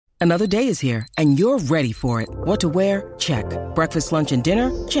Another day is here, and you're ready for it. What to wear? Check. Breakfast, lunch, and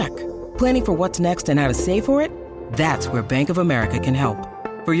dinner? Check. Planning for what's next and how to save for it? That's where Bank of America can help.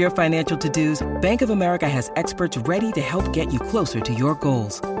 For your financial to-dos, Bank of America has experts ready to help get you closer to your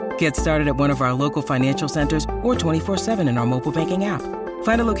goals. Get started at one of our local financial centers or 24/7 in our mobile banking app.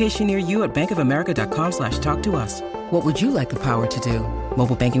 Find a location near you at bankofamerica.com/talktous. What would you like the power to do?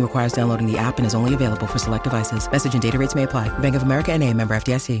 Mobile banking requires downloading the app and is only available for select devices. Message and data rates may apply. Bank of America N.A., member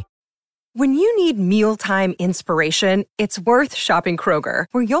FDIC. When you need mealtime inspiration, it's worth shopping Kroger,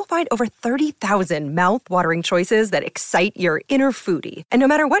 where you'll find over 30,000 mouth-watering choices that excite your inner foodie. And no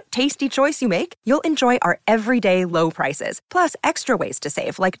matter what tasty choice you make, you'll enjoy our everyday low prices, plus extra ways to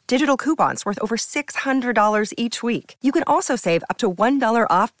save, like digital coupons worth over $600 each week. You can also save up to $1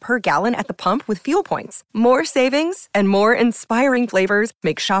 off per gallon at the pump with fuel points. More savings and more inspiring flavors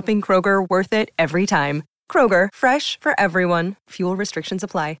make shopping Kroger worth it every time. Kroger, fresh for everyone. Fuel restrictions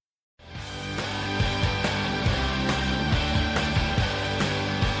apply.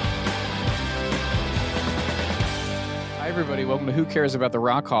 Hi, everybody. Welcome to Who Cares About the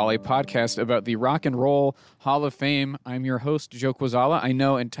Rock Hall, a podcast about the Rock and Roll Hall of Fame. I'm your host, Joe Quazala. I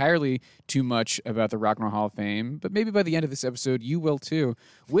know entirely too much about the Rock and Roll Hall of Fame, but maybe by the end of this episode, you will too.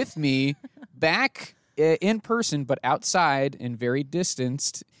 With me, back in person, but outside and very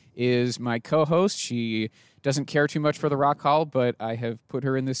distanced, is my co-host. She doesn't care too much for the Rock Hall, but I have put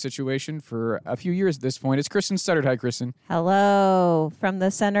her in this situation for a few years at this point. It's Kristen Studdard. Hi, Kristen. Hello, from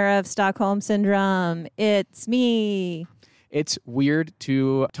the center of Stockholm Syndrome. It's me. It's weird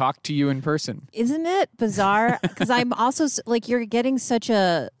to talk to you in person. Isn't it bizarre? Because I'm also, like, you're getting such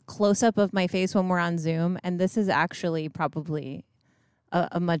a close-up of my face when we're on Zoom, and this is actually probably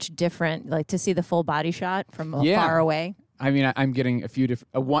a much different, like, to see the full body shot from far away. I mean, I'm getting a few different,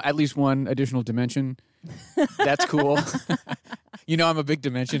 at least one additional dimension. That's cool. You know, I'm a big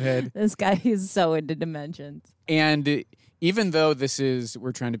dimension head. This guy is so into dimensions. And even though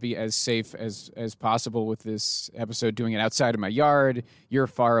we're trying to be as safe as possible with this episode, doing it outside of my yard, you're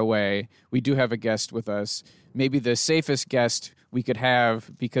far away. We do have a guest with us, maybe the safest guest we could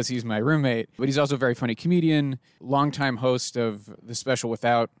have because he's my roommate, but he's also a very funny comedian, longtime host of The Special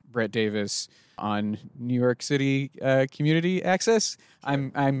Without Brett Davis on New York City Community Access.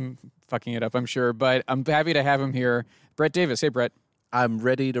 I'm fucking it up, I'm sure, but I'm happy to have him here. Brett Davis. Hey, Brett. I'm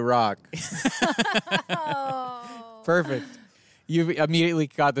ready to rock. Perfect. You immediately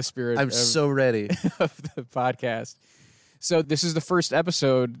got the spirit. I'm so ready of the podcast. So this is the first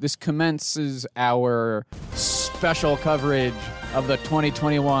episode. This commences our special coverage of the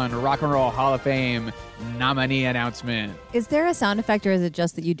 2021 Rock and Roll Hall of Fame nominee announcement. Is there a sound effect, or is it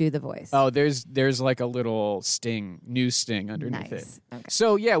just that you do the voice? Oh, there's like a little news sting underneath it. Okay.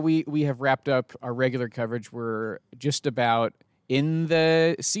 So yeah, we have wrapped up our regular coverage. We're just about in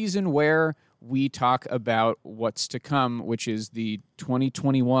the season where we talk about what's to come, which is the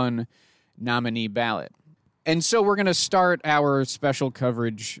 2021 nominee ballot. And so we're going to start our special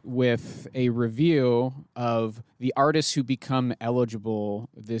coverage with a review of the artists who become eligible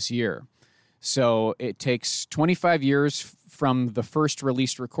this year. So it takes 25 years from the first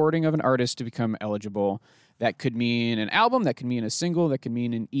released recording of an artist to become eligible. That could mean an album, that could mean a single, that could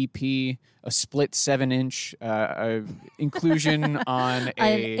mean an EP, a split 7-inch inclusion on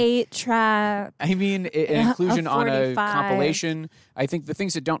an 8-track. I mean, an inclusion on a 45. compilation. I think the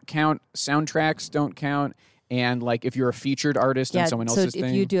things that don't count, soundtracks don't count. And like if you're a featured artist on someone else's thing. So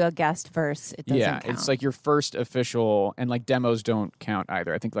if you do a guest verse, it doesn't count. It's like your first official, and like demos don't count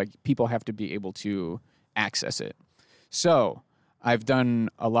either. I think like people have to be able to access it. So I've done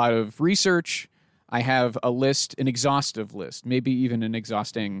a lot of research. I have a list, an exhaustive list, maybe even an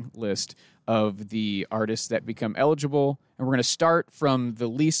exhausting list of the artists that become eligible. And we're going to start from the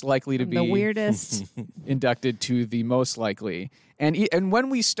least likely to be the weirdest inducted to the most likely. And when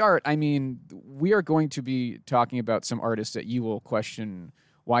we start, I mean, we are going to be talking about some artists that you will question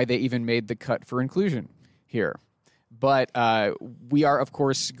why they even made the cut for inclusion here. But we are, of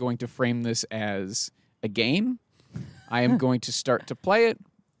course, going to frame this as a game. I am going to start to play it.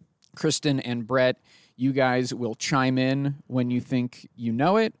 Kristen and Brett, you guys will chime in when you think you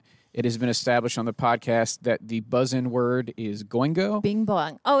know it. It has been established on the podcast that the buzz-in word is Goingo. Bing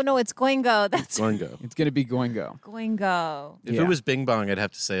bong. Oh, no, it's Goingo. That's Goingo. It's going to be Goingo. Goingo. If it was Bing Bong, I'd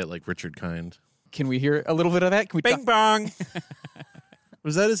have to say it like Richard Kind. Can we hear a little bit of that? Can we Bing Bong!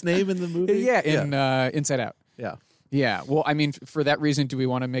 Was that his name in the movie? Yeah, in Inside Out. Yeah. Yeah. Well, I mean, for that reason, do we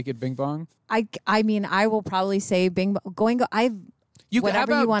want to make it Bing Bong? I mean, I will probably say Bing bong. Goingo.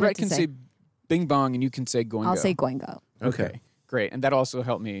 Whatever you want Brett to can say. Bing Bong and you can say Goingo. I'll say Goingo. Okay. Great. And that also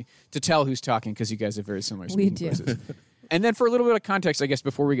helped me to tell who's talking because you guys have very similar speaking voices. And then for a little bit of context, I guess,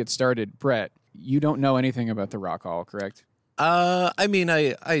 before we get started, Brett, you don't know anything about the Rock Hall, correct? I mean,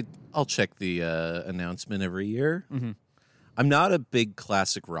 I'll check the announcement every year. Mm-hmm. I'm not a big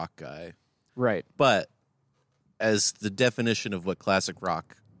classic rock guy, Right. but as the definition of what classic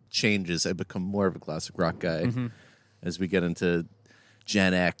rock changes, I become more of a classic rock guy as we get into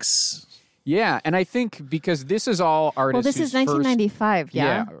Gen X. Yeah, and I think because this is all artists. Well, this is 1995,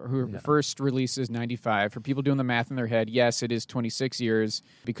 yeah? First release is 95. For people doing the math in their head, yes, it is 26 years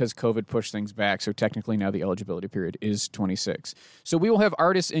because COVID pushed things back. So technically now the eligibility period is 26. So we will have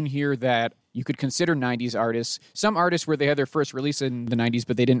artists in here that you could consider 90s artists. Some artists where they had their first release in the 90s,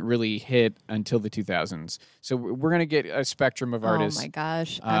 but they didn't really hit until the 2000s. So we're going to get a spectrum of artists. Oh, my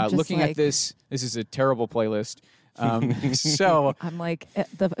gosh. I'm just looking at this is a terrible playlist. So I'm like,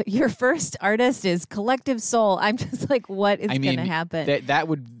 your first artist is Collective Soul. I'm just like, what is going to happen? That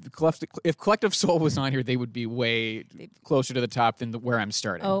would if Collective Soul was on here, they would be way closer to the top than where I'm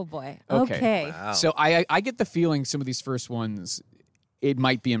starting. Oh boy. Okay. Okay. Wow. So I get the feeling some of these first ones, it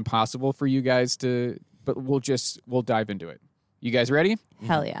might be impossible for you guys to, but we'll dive into it. You guys ready?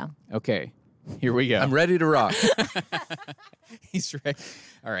 Hell yeah. Okay. Here we go. I'm ready to rock. He's ready.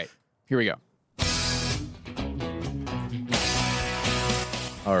 All right. Here we go.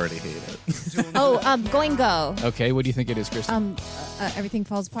 Already hate it. Going Go. Okay. What do you think it is, Kristen? Everything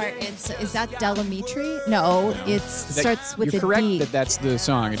Falls Apart. Is that Delamitri? No, it starts with You're a correct D. that's the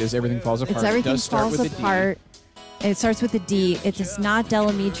song. It is Everything Falls Apart. It's Everything It does start Falls with a D. Apart. And it starts with a D. It's not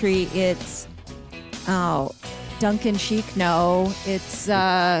Delamitri. It's Duncan Sheik. No, it's Do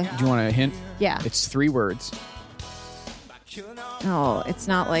you want a hint? yeah. It's 3 words. No, it's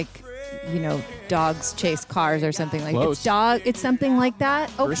not like dogs chase cars or something like Close. It's something like that.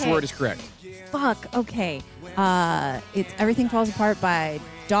 Okay. First word is correct. Fuck. Okay. It's Everything Falls Apart by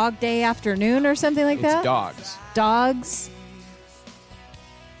Dog Day Afternoon or something like It's that. dogs. Dogs.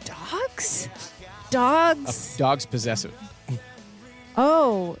 Dogs possessive.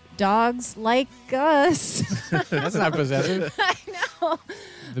 Oh, dogs like us. That's not possessive. I know.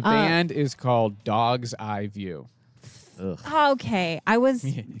 The band is called Dog's Eye View. Okay. I was.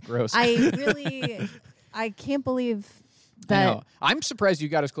 Gross. I can't believe I that. know. I'm surprised you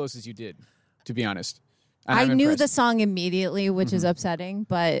got as close as you did, to be honest. And I I'm knew the impressed. song immediately, which is upsetting,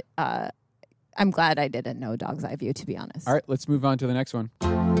 but I'm glad I didn't know Dog's Eye View, to be honest. All right, let's move on to the next one.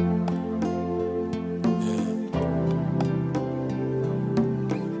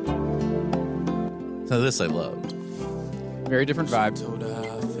 So this I love. Very different vibe,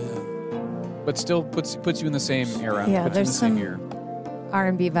 but still puts you in the same era. Yeah, puts you in there's the same some- year.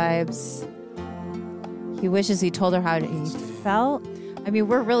 R&B vibes. He wishes he told her how he felt. I mean,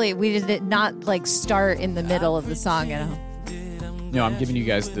 we did not like start in the middle of the song. No, I'm giving you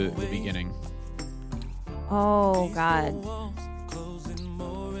guys the beginning. Oh, God.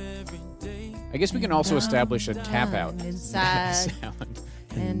 I guess we can also establish a tap out Inside. sound.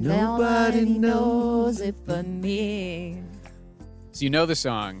 And nobody knows it but me. So you know the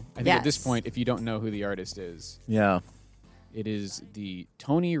song. I think at this Yes. point, if you don't know who the artist is, Yeah. it is the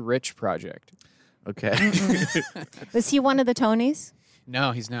Tony Rich Project. Okay. Was he one of the Tonys?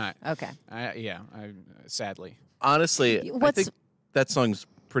 No, he's not. Okay. Sadly. Honestly, I What's- think that song's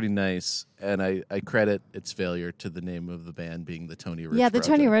pretty nice, and I credit its failure to the name of the band being the Tony Rich Yeah, the Project.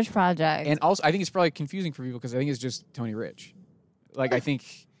 Tony Rich Project. And also, I think it's probably confusing for people because I think it's just Tony Rich. Like, I think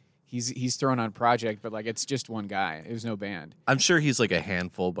he's thrown on project, but like it's just one guy. There's no band. I'm sure he's like a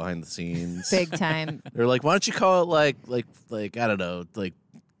handful behind the scenes. Big time. They're like, why don't you call it like I don't know, like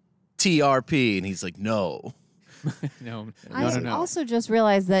TRP? And he's like, no. No. I also just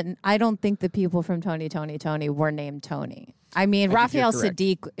realized that I don't think the people from Tony were named Tony. I mean, I think Raphael you're correct.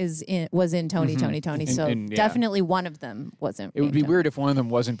 Sadiq was in Tony, so And, yeah. definitely one of them wasn't. It would named be Tony. weird if one of them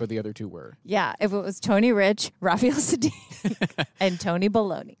wasn't, but the other two were. Yeah, if it was Tony Rich, Raphael Sadiq, and Tony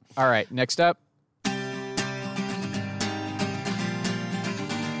Baloney. All right, next up.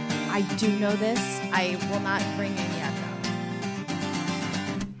 I do know this. I will not bring in yet,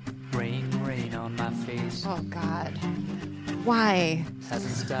 though. Rain, rain on my face. Oh, God. Why?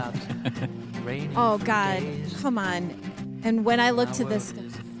 Hasn't stopped. Raining Oh, for God. days. Come on. And when I look My to this, world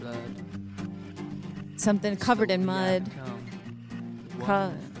is a flood. something covered in mud.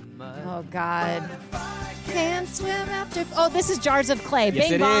 Come. Oh, God. Can't swim after. Oh, this is Jars of Clay. Yes,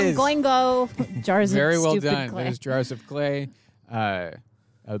 Bing it bong, is. going go. Jars Very of well stupid done. clay. There's Jars of Clay, a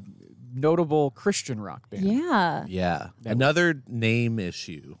notable Christian rock band. Yeah. Yeah. Another name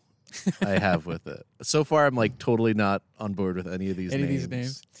issue I have with it. So far, I'm like totally not on board with any of these Any of names. these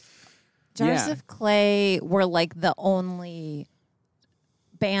names? Jars Yeah. of Clay were like the only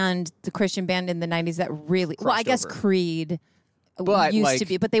band, the Christian band in the 90s that really, well, I guess over. Creed But, used like, to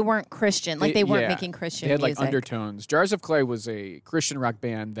be, but they weren't Christian. Like they weren't yeah, making Christian They had like music. undertones. Jars of Clay was a Christian rock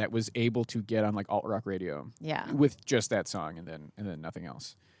band that was able to get on like alt rock radio. Yeah. With just that song and then nothing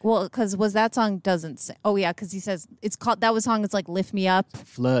else. Well, because that song doesn't say, oh yeah, because he says it's called, that was song, it's like Lift Me Up,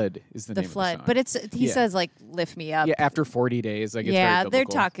 Flood is the the name flood. of the song. But he Yeah. says like Lift Me Up. yeah, after 40 days, like it's Yeah, very they're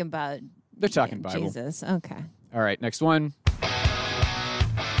biblical. talking about They're talking Bible. Jesus. Okay. All right, next one.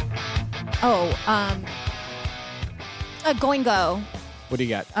 Oh, Going Go, What do you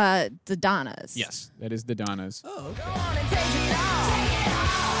got? the Donnas. Yes, that is the Donnas. Oh, okay.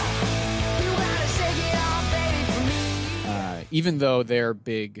 Even though they're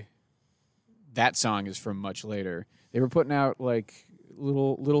big, that song is from much later. They were putting out like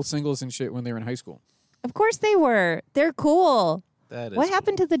little singles and shit when they were in high school. Of course they were. They're cool. That is What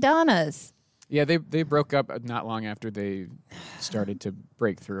happened to the Donnas? Yeah, they broke up not long after they started to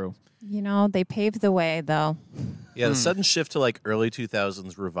break through. You know, they paved the way, though. Yeah, the sudden shift to like early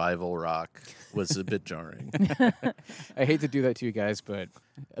 2000s revival rock was a bit jarring. I hate to do that to you guys, but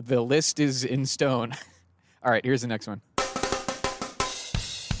the list is in stone. All right, here's the next one.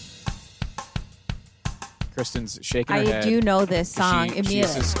 Kristen's shaking her I head. do know this song She's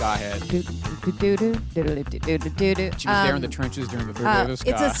immediately. a ska head. She She was there in the trenches during the third wave of ska.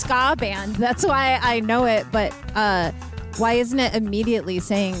 It's a ska band. That's why I know it. But why isn't it immediately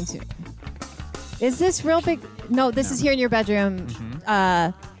saying to... Is this real big? No, this is Here in Your Bedroom.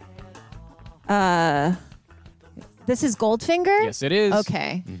 This is Goldfinger? Yes, it is.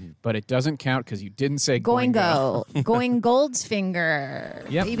 Okay. But it doesn't count because you didn't say Going Go. Going Goldfinger.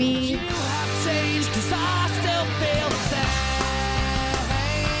 Yep. Baby.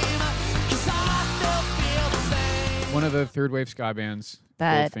 One of the third wave ska bands.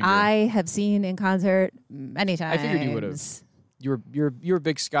 That Goldfinger. I have seen in concert many times. I figured you would have. You're a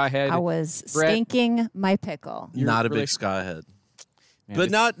big ska head. I was Brett. stinking my pickle. You're Not a really- big ska head, Man, but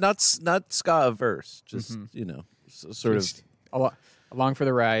it's- not ska averse. Just sort of just along for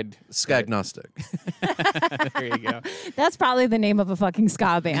the ride. ska agnostic. There you go. That's probably the name of a fucking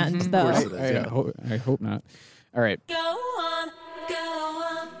ska band, though. course it is. Yeah. I hope not. All right.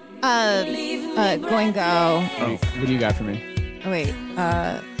 Going Go. What do you got for me? Oh, wait.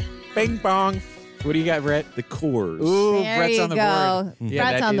 Bing bong. What do you got, Brett? The cores. Ooh, There Brett's you on the go. board. Yeah,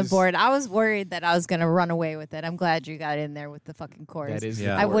 Brett's that on the is- board. I was worried that I was going to run away with it. I'm glad you got in there with the fucking chorus. That is the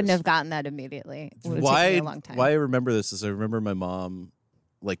Yeah. I wouldn't chorus. have gotten that immediately. It would have taken me a long time. Why I remember this is I remember my mom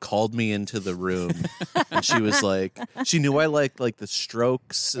like called me into the room and she was like she knew I liked like the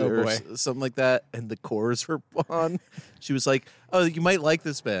Strokes Oh, or boy. something like that and the chorus were on. She was like, "Oh, you might like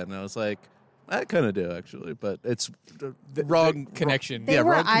this band." And I was like, "I kind of do actually, but it's the wrong connection. They yeah,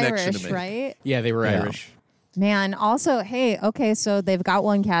 were wrong connection Irish, to me. right? Yeah, they were Yeah. Irish. Man, also, hey, okay, so they've got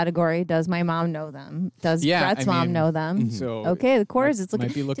one category. Does my mom know them? Does Yeah, Brett's I mom mean, know them? So Okay, the chorus might- is looking.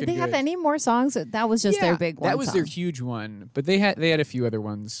 might be looking Did they have good. any more songs? That was just their big one. That was their song. huge one, but they had a few other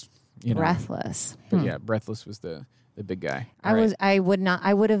ones. You know, Breathless. But yeah, Breathless was the big guy. I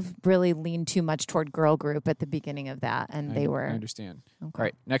would have really leaned too much toward girl group at the beginning of that, and they were. I understand. All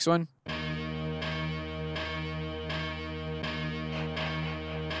right, next one.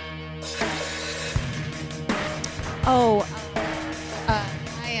 Oh,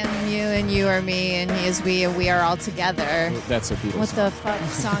 I am you and you are me and he is we and we are all together. That's a Beatles What song. the fuck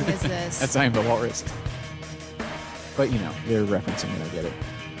song is this? That's I Am the Walrus. But you know, they're referencing it. I get it.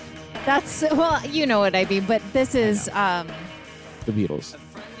 That's well, you know what I mean. But this is The Beatles.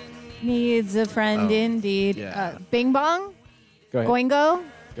 needs a friend indeed. yeah. Bing Bong, Go ahead. Going Go.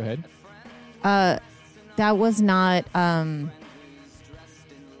 Go ahead. That was not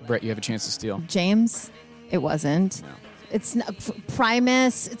Brett, you have a chance to steal. James. It wasn't. No. It's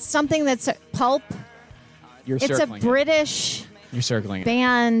Primus. It's something that's Pulp. You're It's a circling it. British You're circling it.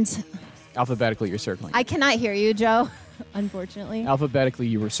 band. Alphabetically, you're circling it. I cannot hear you, Joe. Unfortunately. Alphabetically,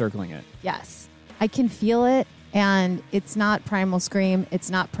 you were circling it. Yes. I can feel it, and it's not Primal Scream. It's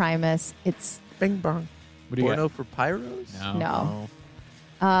not Primus. It's Bing bong. What do you Porno for Pyros? got? no.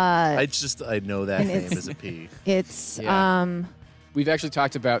 I know that and name it's- as a P. It's Yeah. We've actually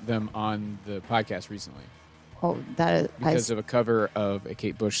talked about them on the podcast recently that because of a cover of a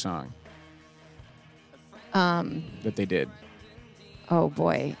Kate Bush song that they did. oh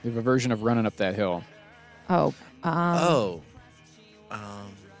boy. They have a version of Running Up That Hill.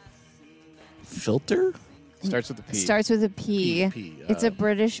 Filter? Starts with a P. Starts with a P. P, It's a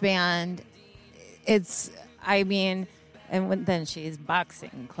British band. It's then she's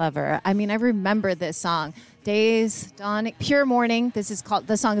boxing clever. I mean, I remember this song. Days Dawning, Pure Morning. The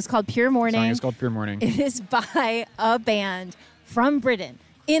song is called Pure The Morning. song is called Pure Morning. It is by a band from Britain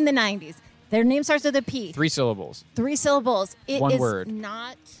in the 90s. Their name starts with a P. 3 syllables. 3 syllables. It One is word.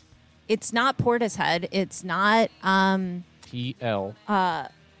 not. It's not Portishead. It's not. P-L.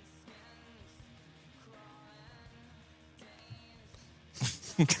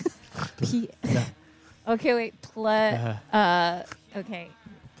 P. Okay, wait. Okay.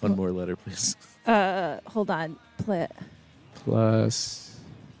 One more letter, please. Hold on. Plus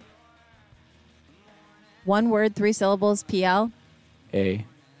One word, 3 syllables. PL. A.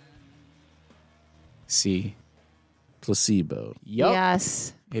 C. Placebo. Yup.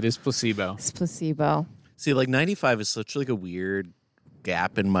 Yes. It is Placebo. It's Placebo. See, like 95 is such like a weird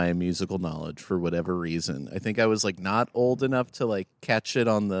gap in my musical knowledge for whatever reason. I think I was like not old enough to like catch it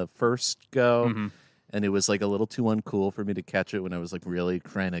on the first go. And it was like a little too uncool for me to catch it when I was like really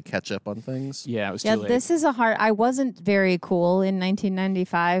trying to catch up on things. Yeah, it was Yeah, too late. this is a hard. I wasn't very cool in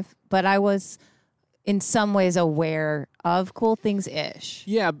 1995, but I was in some ways aware of cool things ish.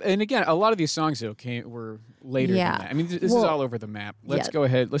 Yeah, and again, a lot of these songs though were later Yeah. than that. I mean, this is Well, all over the map. Let's yeah. go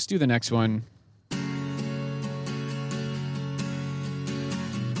ahead. Let's do the next one.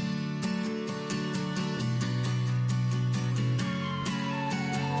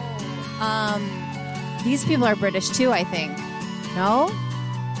 These people are British too, I think. No?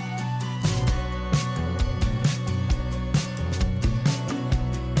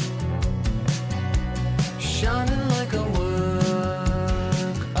 Shining like a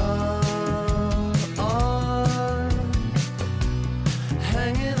work of art,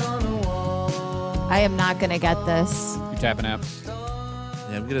 hanging on a wall. I am not going to get this. You're tapping out.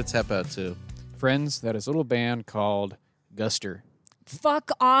 Yeah, I'm gonna tap out too. Friends, that is a little band called Guster.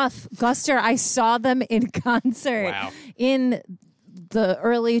 Fuck off, Guster. I saw them in concert Wow. in the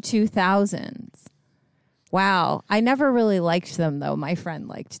early 2000s. Wow. I never really liked them, though. My friend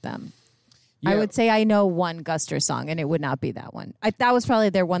liked them. I Yeah. would say I know one Guster song, and it would not be that one. That was probably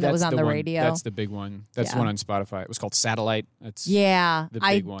their one that was on the one- radio. That's the big one. That's the Yeah. one on Spotify. It was called Satellite. That's Yeah, the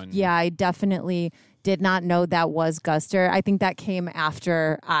big one. Yeah, I definitely did not know that was Guster. I think that came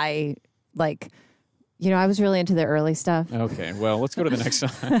after I I was really into the early stuff. Okay. Well, let's go to the next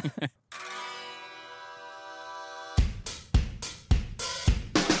song.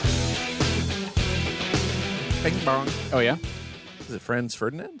 Bing bong. Oh yeah. Is it Franz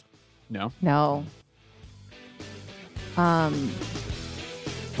Ferdinand? No. No.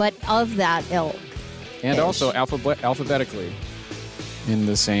 But of that ilk. And Ish. also alphabetically in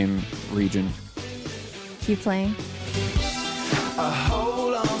the same region. Keep playing. I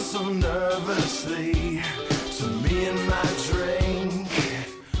hold on so nervously to me and my drink.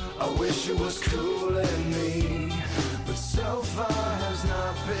 I wish it was cool in me, but so far has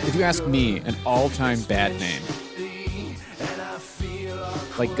not been. If you ask me, an all-time bad name, And I feel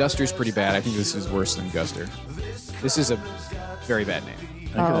like Guster's pretty bad. I think this is worse than Guster. This is a very bad name.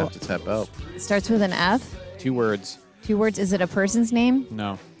 I'm gonna Oh. have to tap out. It starts with an F. 2 words. 2 words. Is it a person's name?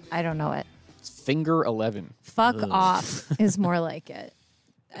 No. I don't know it. Finger 11. Fuck off is more like it.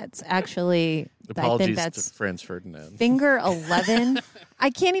 That's actually. I Apologies think that's to Franz Ferdinand. finger 11. I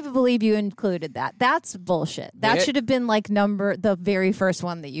can't even believe you included that. That's bullshit. That They- should have been like the very first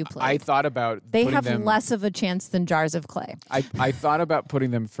one that you played. I thought about they putting have them, less of a chance than Jars of Clay. I thought about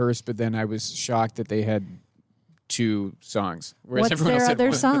putting them first, but then I was shocked that they had 2 songs. Whereas What's everyone their else had other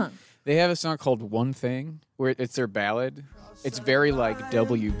one. song? They have a song called One Thing, where it's their ballad. It's very like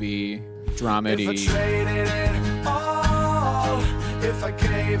WB, if I dramedy. traded it all, if I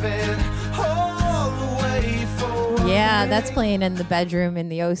gave it all away for Yeah, that's playing in the bedroom in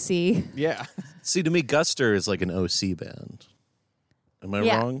the OC. Yeah. See, to me, Guster is like an OC band. Am I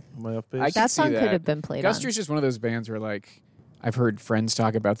Yeah. wrong? Am I off base? I can That see song could that. have been played on. Guster's just one of those bands where like I've heard friends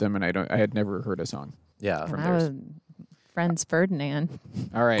talk about them and I had never heard a song. yeah. from I theirs. was Friends Ferdinand.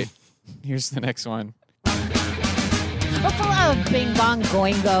 All right. Here's the next one. Bing Bong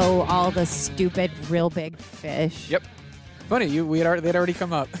Goingo, all the stupid real big fish. Yep. Funny, they'd already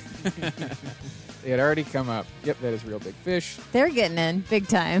come up. They had already come up. Yep, that is Real Big Fish. They're getting in big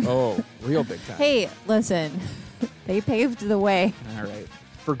time. Oh, real big time. Hey, listen, they paved the way All right.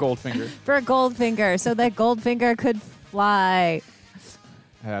 For Goldfinger. for Goldfinger so that Goldfinger could fly.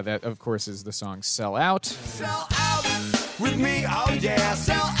 That, of course, is the song Sell Out. Sell out with me, oh yeah,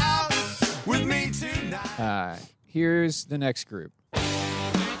 sell out with me tonight. Here's the next group.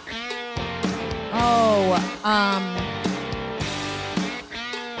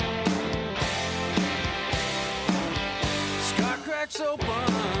 Sky cracks open,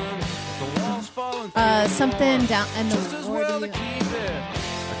 the walls falling Something down in just as well to the. keep it.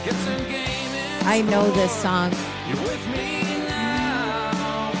 I get some game in I know this song. You're with me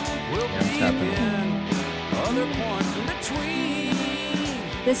now. We'll I'm tapping. begin other points in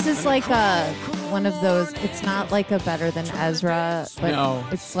between. This is like one of those. It's not like a Better Than Ezra, but No.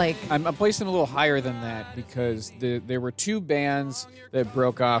 it's like I'm placing a little higher than that because there were two bands that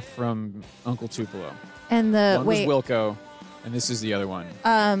broke off from Uncle Tupelo. and the One wait. was Wilco, and this is the other one,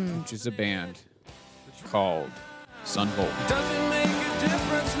 which is a band called Sunvolt. Doesn't make a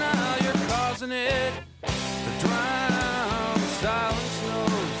difference now, you're causing it to drown. Silent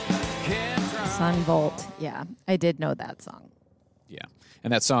snows can't drown. Sunvolt. Yeah, I did know that song, Yeah,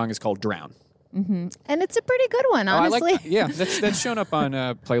 and that song is called Drown. and it's a pretty good one, Oh, I honestly. like, yeah, that's shown up on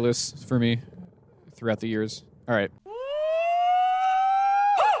playlists for me throughout the years. All right.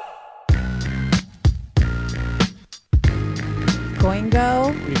 Boingo,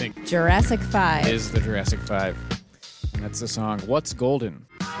 What do you think? Jurassic 5. Is the Jurassic 5. And that's the song What's Golden?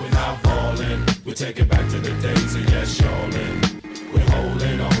 We're not falling. We take it back to the days of yes, y'allin'. We're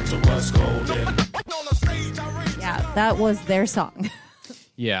holding on to what's golden. Yeah, that was their song.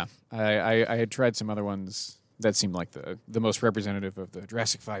 Yeah, I had tried some other ones that seemed like the most representative of the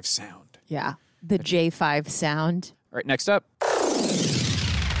Jurassic 5 sound. Yeah, the J5 sound. All right, next up.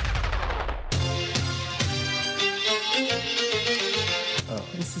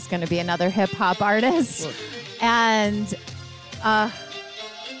 This is going to be another hip hop artist, and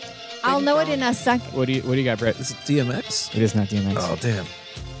I'll know it in a second. What do you got, Brett? Is it DMX? It is not DMX. Oh, damn.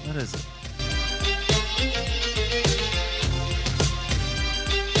 What is it?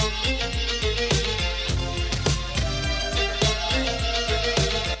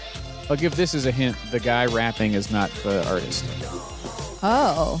 I'll give this as a hint. The guy rapping is not the artist.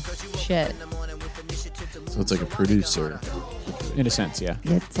 Oh, shit. So it's like a producer. In a sense, yeah.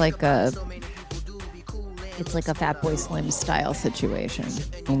 It's like a Fatboy Slim style situation.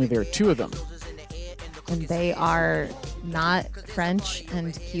 Only there are two of them. And they are not French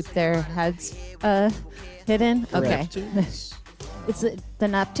and keep their heads hidden. Okay. It's the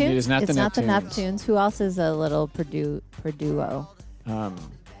Neptunes? It is not it's the not the Neptunes. Neptunes. Who else is a little Perduo?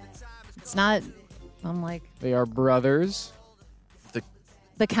 It's not, I'm like, They are brothers.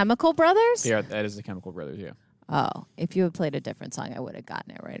 the Chemical Brothers? That is the Chemical Brothers, yeah. Oh, if you had played a different song, I would have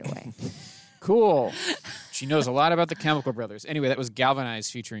gotten it right away. Cool. She knows a lot about the Chemical Brothers. Anyway, that was Galvanize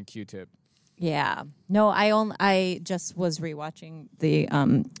featuring Q-Tip. Yeah. No, I just was rewatching the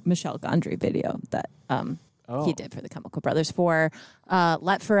Michel Gondry video that he did for the Chemical Brothers for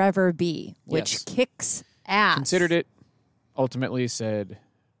Let Forever Be, which Yes. kicks ass. Considered it, ultimately said,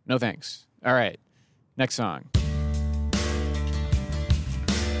 no thanks. All right, next song.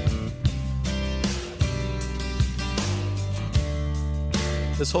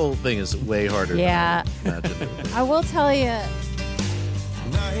 This whole thing is way harder Yeah. than I imagined. I will tell you,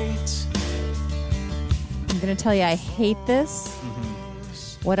 Night. I'm going to tell you, I hate this.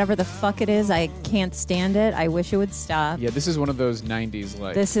 Whatever the fuck it is, I can't stand it. I wish it would stop. Yeah, this is one of those 90s,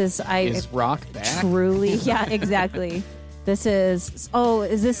 like, This is, is rock back? truly, yeah, exactly. This is,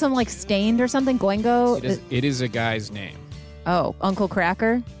 is this some like Stained or something? Goingo? It is a guy's name. Oh, Uncle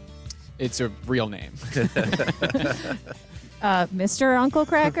Cracker? It's a real name. Mr. Uncle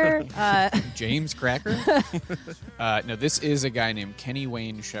Cracker? James Cracker? No, this is a guy named Kenny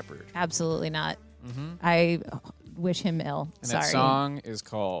Wayne Shepherd. Absolutely not. I wish him ill. And Sorry. that song is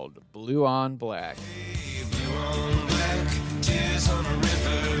called Blue on Black. Blue on black. Tears on a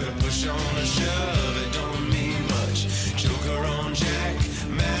river. Push on a shove. It don't mean much. Joker on Jack.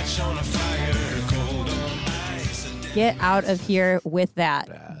 Match on a fire. Cold on ice. Get out of here with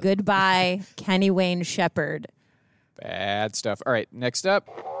that. Goodbye, Kenny Wayne Shepherd. Bad stuff. All right, next up.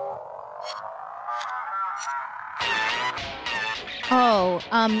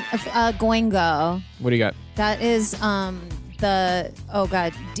 Goingo. What do you got? That is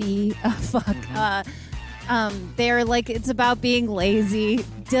D. They're like, it's about being lazy.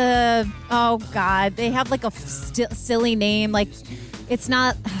 Duh. Oh God, they have like a silly name. Like, it's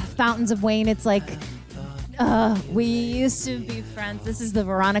not Fountains of Wayne. It's like, we used to be friends. This is the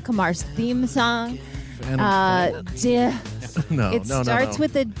Veronica Mars theme song. No, It starts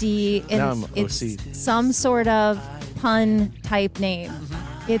with a D, and Now I'm it's OC. some sort of pun type name.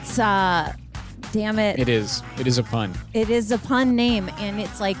 It's damn it. It is. It is a pun. It is a pun name, and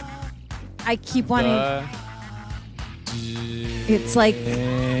it's like, I keep wanting. It's like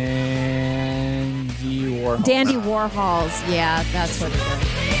Dandy Warhol. Dandy Warhols. Yeah, that's what it is.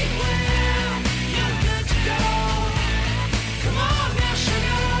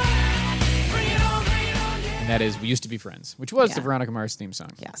 And that is We Used to Be Friends, which was the Yeah. Veronica Mars theme song.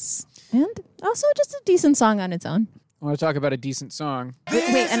 Yes, and also just a decent song on its own. I want to talk about a decent song. Wait,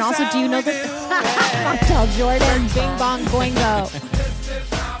 and also, do you know that Montel Jordan, Bing Bong Boingo?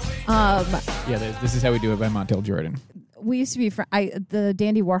 Yeah, this is How We Do It by Montel Jordan. we used to be the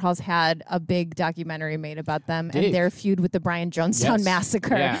Dandy Warhols had a big documentary made about them Big. and their feud with the Brian Jonestown Yes.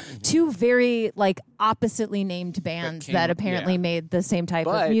 Massacre. Yeah. Two very oppositely named bands came- that apparently yeah. made the same type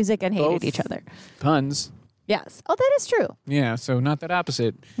But of music and hated both- each other. Puns. Yes. Oh, that is true. Yeah, so not that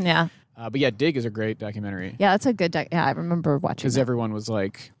opposite. Yeah. But yeah, Dig is a great documentary. Yeah, that's a good. Yeah, I remember watching. Because That. everyone was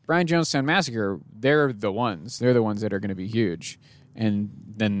like, Brian Jonestown Massacre, they're the ones. They're the ones that are going to be huge. And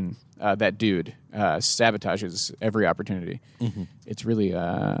then that dude sabotages every opportunity. It's really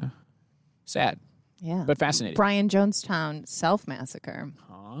sad, Yeah. but fascinating. Brian Jonestown Self Massacre.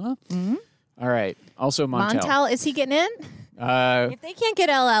 All right. Also, Montel. Montel, is he getting in? If they can't get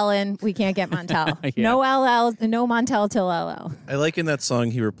LL in, we can't get Montel. Yeah. No LL, no Montel till LL. I like in that song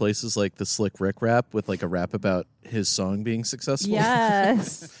he replaces like the Slick Rick rap with like a rap about his song being successful.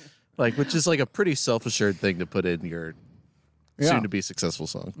 Yes. Like, which is like a pretty self-assured thing to put in your Yeah. soon-to-be successful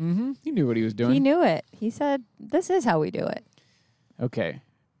song. He knew what he was doing. He knew it. He said, "This is how we do it." Okay.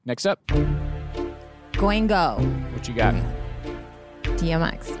 Next up, Going go. what you got?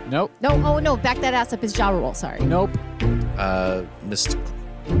 DMX. Nope. No, oh no, back that ass up is Ja Rule. Sorry, Nope. Mystical.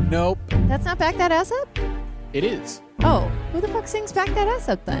 Nope. that's not back that ass up. It is. Oh, who the fuck sings back that ass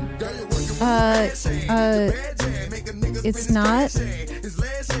up then? It's not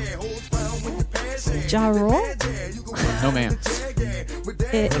Ja Rule. No, man.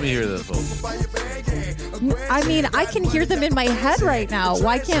 Let me hear the vocal. I mean, I can hear them in my head right now.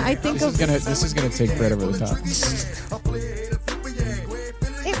 Why can't I think This is gonna take Brett over the top.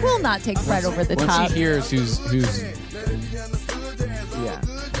 It will not take Fred over the Once top. he hears who's yeah.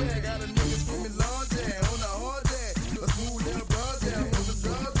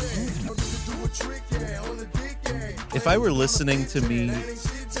 If I were listening to me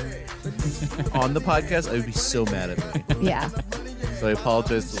on the podcast, I would be so mad at me. Yeah. So I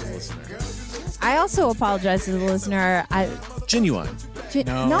apologize to the listener. I also apologize to the listener. Genuine.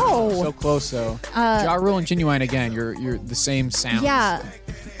 No. So close though. Ja Rule and Genuine again. You're the same sound. Yeah.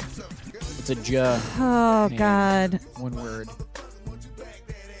 It's a ja. Oh name. God. One word.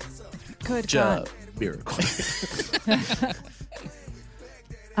 Good Ja God. Miracle.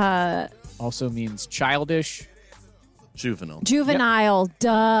 Also means childish. Juvenile. Juvenile.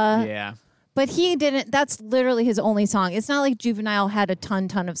 Duh. Yeah. But he didn't. That's literally his only song. It's not like Juvenile had a ton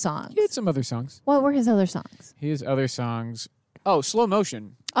of songs. He had some other songs. What were his other songs? His other songs. Oh, Slow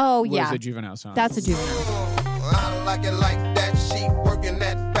Motion. Oh was yeah. a Juvenile song. That's a Juvenile. I like it like that. She working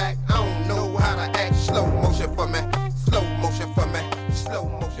that back. I don't know how to act. Slow motion for me. Slow motion for me. Slow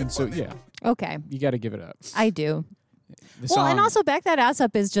motion. And so for me. yeah, Okay. you got to give it up. I do. The Well, and song- also Back That Ass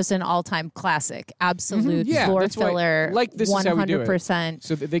Up is just an all-time classic. Absolute yeah, floor that's why- filler. like this is how we do it. 100%.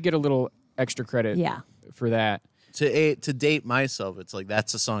 So they get a little extra credit. Yeah. For that. To date myself, it's like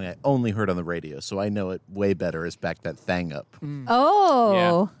that's a song I only heard on the radio, so I know it way better as Back That Thang Up.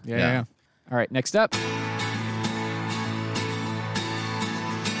 Oh. Yeah. All right. Next up.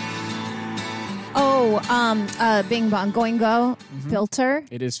 Oh, Bing Bong Going Go Filter.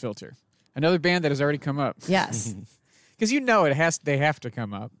 It is Filter. Another band that has already come up. Yes. Because they have to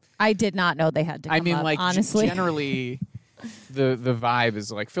come up. I did not know they had to come I mean, up, like honestly. generally, the vibe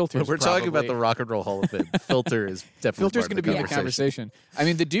is like Filter. We're talking about the Rock and Roll Hall of Fame. Filter is definitely Filter's going going to be in the conversation. I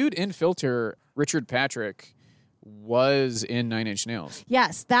mean, the dude in Filter, Richard Patrick, was in Nine Inch Nails,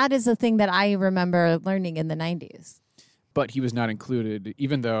 Yes, that is a thing that I remember learning in the 90s. but he was not included.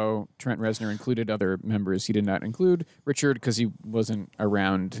 Even though Trent Reznor included other members, he did not include Richard because he wasn't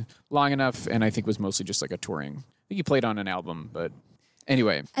around long enough, and I think was mostly just like a touring. I think he played on an album, but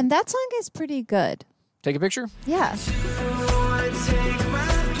anyway, And that song is pretty good. take a picture. Yeah.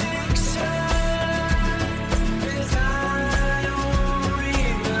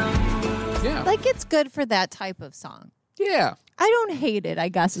 Yeah, Like, it's good for that type of song. yeah. I don't hate it, I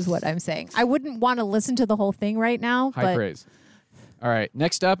guess is what I'm saying. I wouldn't want to listen to the whole thing right now. High but praise. All right,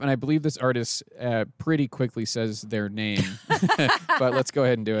 next up, and I believe this artist pretty quickly says their name, but let's go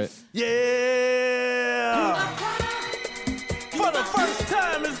ahead and do it. Yeah! For the first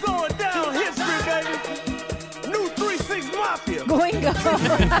time, it's going down history, baby. New 3-6 Mafia. Going go.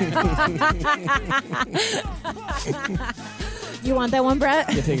 You want that one,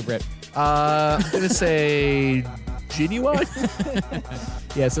 Brett? Yeah, take it, Brett. I'm going to say Genuine.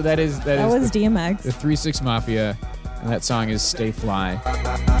 Yeah, so that is That was the DMX. 3-6 Mafia, and that song is Stay Fly.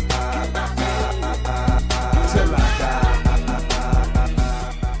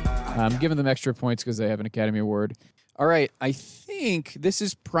 I'm giving them extra points because they have an Academy Award. All right, I think this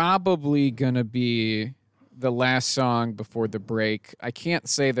is probably going to be the last song before the break. I can't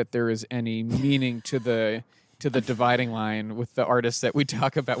say that there is any meaning to the to the dividing line with the artists that we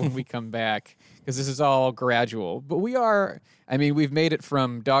talk about when we come back, because this is all gradual. But we've made it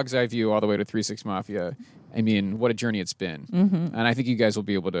from Dog's Eye View all the way to 3-6 Mafia. I mean, what a journey it's been. And I think you guys will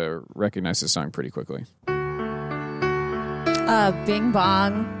be able to recognize this song pretty quickly. Bing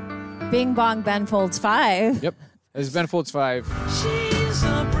Bong. Bing Bong Ben Folds 5. Yep. This is Ben Folds 5. She's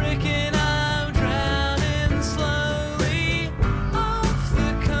a brick and I'm drowning slowly off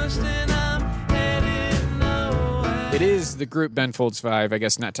the coast and I'm headed nowhere. It is the group Ben Folds 5. I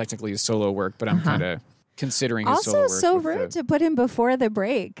guess not technically his solo work, but I'm kind of considering his solo Also, work. so with rude the to put him before the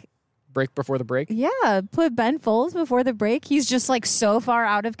break. break before the break. Yeah, put Ben Folds before the break. He's just like so far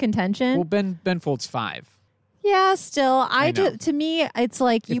out of contention. Well, Ben Folds 5. Yeah, still, I know. to me, it's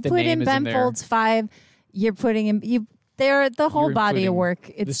like If you the put name in is Ben in there. Folds 5, you're putting him. The whole You're body of including work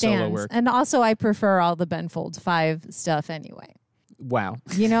it the solo stands, work. and also I prefer all the Ben Folds 5 stuff anyway. Wow.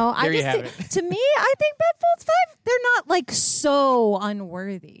 You know, There I you just have think, to me, I think Ben Folds 5 they're not like so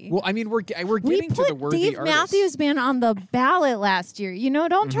unworthy. Well, I mean, we're we getting to put the worthy Dave artists. Matthews Band on the ballot last year. You know,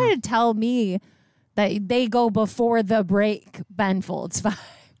 don't try to tell me that they go before the break. Ben Folds 5.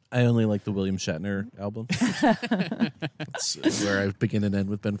 I only like the William Shatner album. That's where I begin and end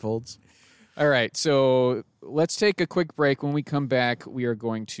with Ben Folds. All right, so let's take a quick break. When we come back, we are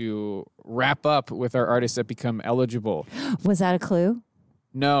going to wrap up with our artists that become eligible. Was that a clue?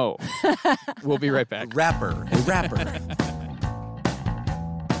 No. We'll be right back. A rapper.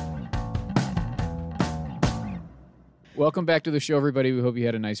 Welcome back to the show, everybody. We hope you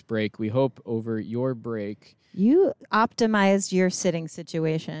had a nice break. We hope over your break. You optimized your sitting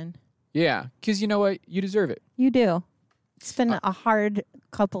situation. Yeah, because you know what? You deserve it. You do. It's been a hard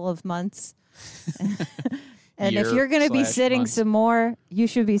couple of months. And if you're going to be sitting months. some more, you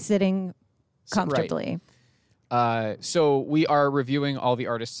should be sitting comfortably. So we are reviewing all the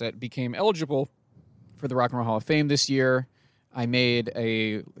artists that became eligible for the Rock and Roll Hall of Fame this year. I made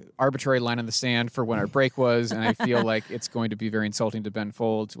a arbitrary line in the sand for when our break was, and I feel like it's going to be very insulting to Ben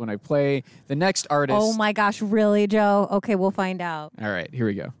Folds when I play the next artist. Oh my gosh, really, Joe? Okay, we'll find out. All right, here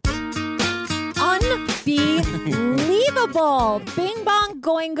we go. Unbelievable. Bing Bong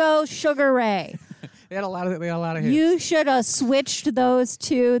Goingo Sugar Ray. They had a lot of hits. You should have switched those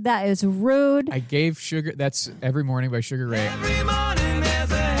two. That is rude. I gave Sugar. That's Every Morning by Sugar Ray. Every morning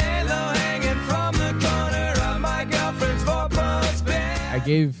there's a halo hanging from the corner of my girlfriend's four-post bed. I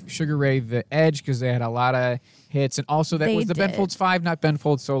gave Sugar Ray the edge because they had a lot of hits, and also that They was the Ben did. Folds 5, not Ben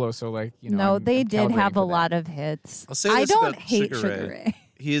Folds solo. So No, they did have a lot of hits. I'll say I this don't about hate Sugar Sugar Ray. Ray.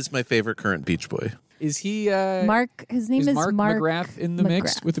 He is my favorite current Beach Boy. Is he? Mark, his name is Mark McGrath in the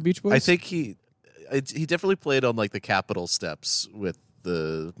mix McGrath. with the Beach Boys? I think he definitely played on like the Capitol steps with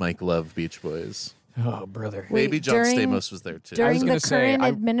the Mike Love Beach Boys. Oh, brother. Maybe John during- Stamos was there too. During the gonna say, current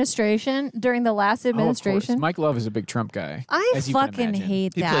administration, during the last Oh, of course. administration, Mike Love is a big Trump guy. I as you can fucking imagine.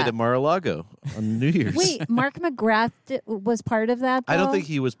 hate He that. played at Mar-a-Lago on New Year's. Wait, Mark McGrath was part of that, though? I don't think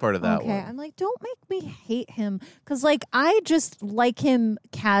he was part of that Okay, one. I'm like, don't make me hate him. Because, like, I just like him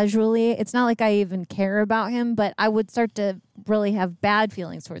casually. It's not like I even care about him, but I would start to really have bad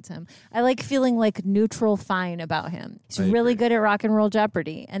feelings towards him. I like feeling like neutral fine about him. He's I really agree. good at Rock and Roll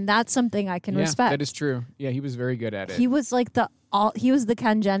Jeopardy, and that's something I can Yeah, respect. that is true. Yeah, he was very good at it. He was like he was the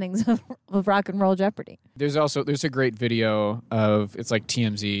Ken Jennings of Rock and Roll Jeopardy. There's a great video of, it's like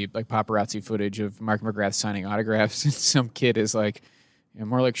TMZ, like paparazzi footage of Mark McGrath signing autographs, and some kid is like, yeah,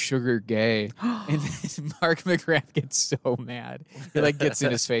 more like Sugar Gay. And then Mark McGrath gets so mad. He like gets in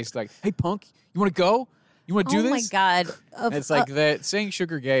his face like, hey, punk, you want to go? You want to do Oh this? my God. And it's like that saying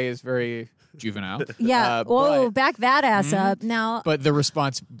Sugar Gay is very juvenile. Yeah. Whoa, but, back that ass up. Now, but the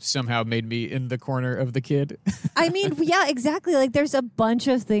response somehow made me in the corner of the kid. I mean, yeah, exactly. Like, there's a bunch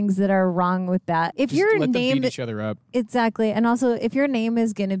of things that are wrong with that. If Just your let them name beat each other up. exactly, and also if your name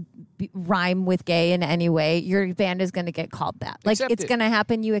is gonna rhyme with gay in any way, your band is gonna get called that. Like, Accept it's it. gonna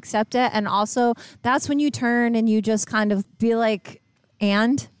happen. You accept it, and also that's when you turn and you just kind of be like,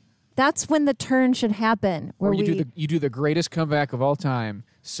 and that's when the turn should happen. Where Or you do the greatest comeback of all time.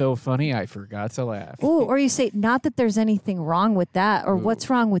 So funny, I forgot to laugh. Ooh, or you say, not that there's anything wrong with that, or what's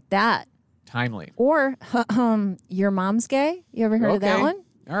wrong with that, Timely. or your mom's gay. You ever heard of that Okay. one?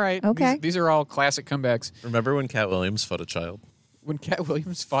 All right. Okay. These are all classic comebacks. Remember when Cat Williams fought a child? When Cat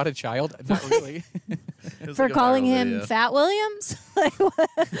Williams fought a child? Not really. It was For like a calling viral him video. Fat Williams? Like,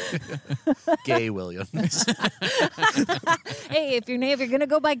 what? Gay Williams. Hey, if you're gonna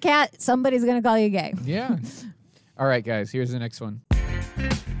go by Cat, somebody's gonna call you gay. Yeah. All right, guys. Here's the next one.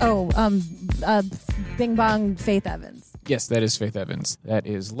 Oh, Bing Bong Faith Evans. Yes, that is Faith Evans. That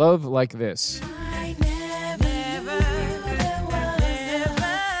is Love Like This.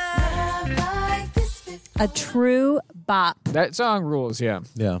 A true bop. That song rules, yeah.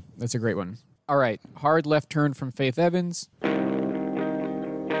 Yeah. That's a great one. All right, Hard Left Turn from Faith Evans.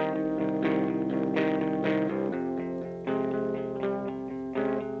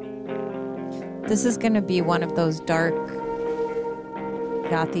 This is going to be one of those dark,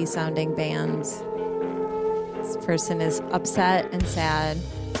 gothy sounding bands. This person is upset and sad.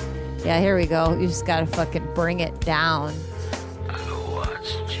 Yeah, here we go. You just got to fucking bring it down.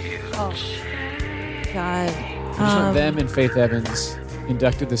 Oh, God. Just want them and Faith Evans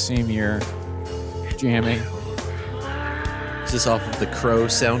inducted the same year, jamming. Is this off of the Crow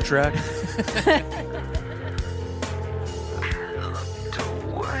soundtrack?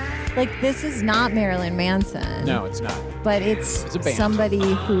 Like, this is not Marilyn Manson. No, it's not. But it's It's a band. somebody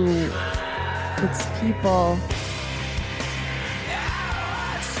who, it's people.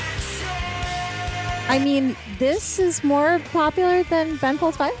 I mean, this is more popular than Ben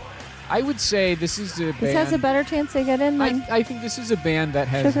Folds 5? I would say this is a band. This has a better chance to get in than... I think this is a band that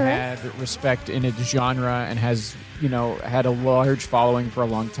has Sugar Ray? had respect in its genre and has, had a large following for a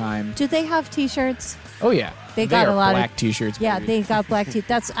long time. Do they have T-shirts? Oh yeah, They got are a lot of- black T-shirts. Yeah, baby. they got black T.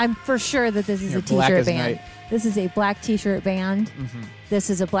 I'm for sure that this is You're a black T-shirt as band. night. This is a black T-shirt band. Mhm. This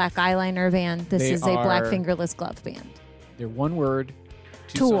is a black eyeliner band. This They is a black are- fingerless glove band. They're one word,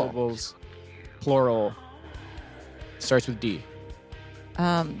 two Tool. syllables, plural. Starts with D.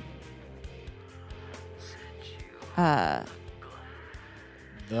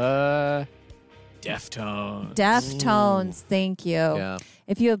 The Deftones. Deftones. Thank you. Yeah.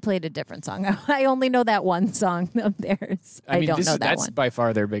 If you had played a different song, I only know that one song of theirs. I mean, don't know that that's one. by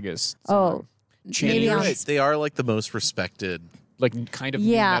far their biggest. Oh, Channing maybe You're on right. They are like the most respected. like kind of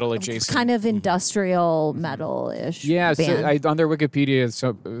yeah, metal adjacent. kind of industrial metal-ish. Yeah, so band. on their Wikipedia,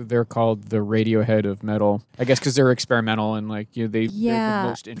 so they're called the Radiohead of metal. I guess because they're experimental and they're the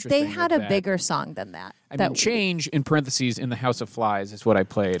most interesting. they had of a that. bigger song than that. I mean, Change in parentheses in the House of Flies is what I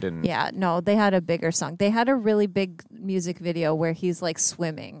played, and Yeah, no, they had a bigger song. They had a really big music video where he's like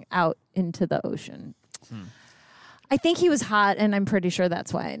swimming out into the ocean. I think he was hot, and I'm pretty sure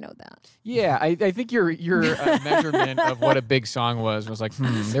that's why I know that. yeah, I think your measurement of what a big song was like,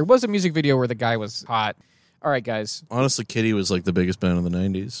 there was a music video where the guy was hot. All right, guys, Honestly, Kitty was like the biggest band in the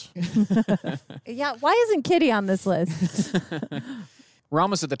 90s. Yeah, why isn't Kitty on this list? we're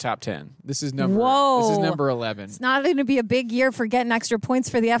almost at the top 10. This is number. Whoa. This is number 11. It's not going to be a big year for getting extra points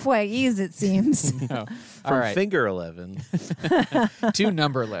for the FYEs, it seems. No. All From right, Finger 11. to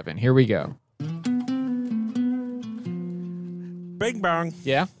number 11. Here we go. Bing bong.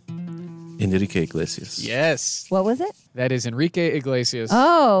 Yeah. Enrique Iglesias. Yes. What was it? That is Enrique Iglesias.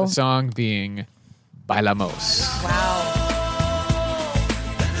 Oh. The song being Bailamos.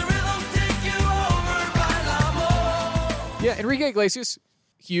 Yeah, Enrique Iglesias,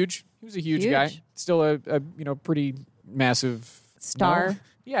 huge. He was a huge Huge. guy. Still a pretty massive Star. no?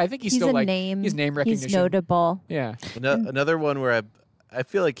 Yeah, I think he's He's still a like name. he's name recognition. He's notable. Yeah. Another one where I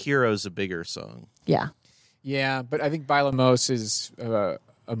feel like Hero's a bigger song. Yeah. Yeah, but I think Bailamos is a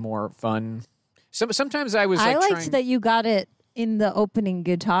more fun. Sometimes I was I like liked trying, that you got it in the opening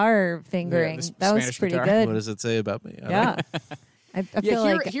guitar fingering. the that was Spanish pretty guitar. good. What does it say about me? I don't know. Yeah. I Yeah, feel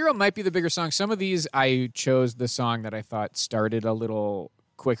Hero, like Hero might be the bigger song. Some of these I chose the song that I thought started a little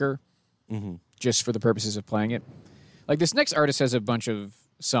quicker, just for the purposes of playing it. Like this next artist has a bunch of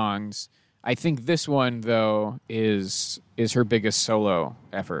songs. I think this one though is her biggest solo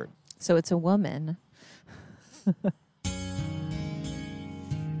effort. so it's a woman.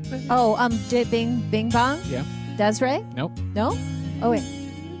 Oh, Bing Bong? Yeah. Desiree? Nope. No? Oh wait.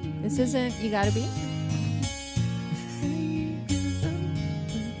 This isn't You Gotta Be?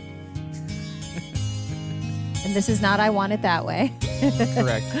 And this is not I Want It That Way.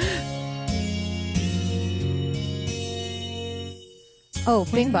 Correct. Oh,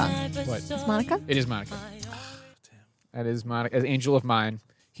 Bing Bong. What? It's Monica? It is Monica. That is Monica. As Angel of Mine.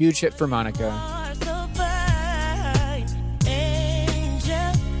 Huge hit for Monica.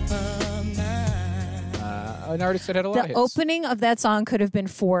 An artist that had a lot of The hits. opening of that song could have been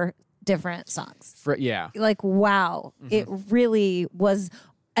 4 different songs. Yeah. Like, wow. It really was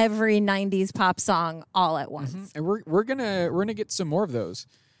every 90s pop song all at once. And we're gonna get some more of those.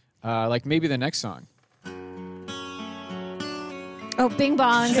 Like maybe the next song. Oh, Bing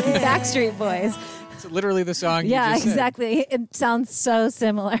Bong, Backstreet Boys. It's literally the song. you Yeah, just said. exactly. It sounds so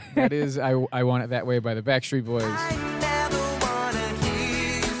similar. That is I Want It That Way by the Backstreet Boys.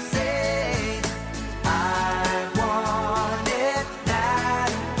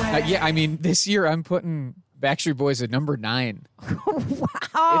 Yeah, I mean, this year I'm putting Backstreet Boys at number 9.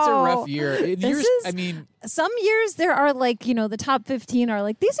 Wow. It's a rough year. I mean, Some years there are like, the top 15 are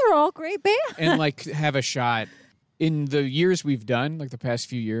like, these are all great bands. and like have a shot. In the years we've done, like the past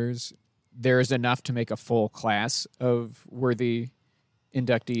few years, there's enough to make a full class of worthy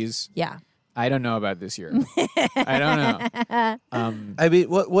inductees. Yeah. I don't know about this year. I don't know. I mean,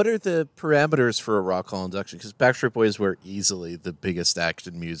 what are the parameters for a Rock Hall induction? Because Backstreet Boys were easily the biggest act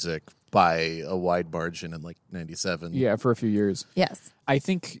in music by a wide margin in like 97. Yeah, for a few years. Yes. I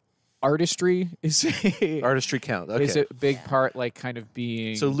think artistry is Artistry count. Okay. is a big part, like kind of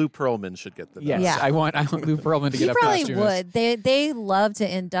being. So Lou Pearlman should get the yes, Yeah. I want Lou Pearlman to He get up probably posthumous. would. They love to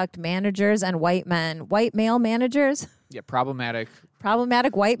induct managers and white male managers, Yeah, problematic.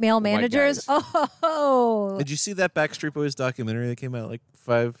 problematic white male White managers. guys. Oh, Did you see that Backstreet Boys documentary that came out like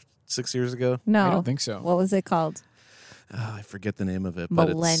 5-6 years ago? no. I don't think so. What was it called? Oh, I forget the name of it. But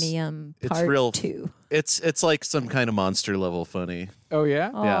Millennium it's Part real- 2. It's like some kind of monster level funny. Oh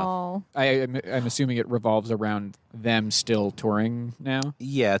yeah. Yeah. Oh, I'm assuming it revolves around them still touring now.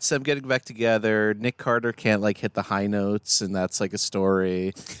 Yeah, it's them getting back together. Nick Carter can't like hit the high notes, and that's like a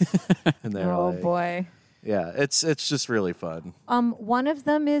story. And they're oh like, boy. yeah, it's just really fun. One of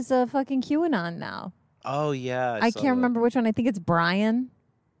them is a fucking QAnon now. Oh yeah, I saw can't that. remember which one. I think it's Brian.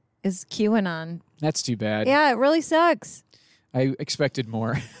 Is QAnon? That's too bad. Yeah, it really sucks. I expected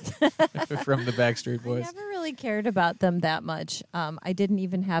more from the Backstreet I Boys. never really cared about them that much. I didn't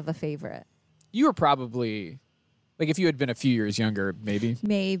even have a favorite. You were probably like if you had been a few years younger, maybe.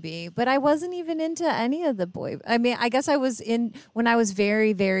 Maybe, but I wasn't even into any of the boy. I mean, I guess I was when I was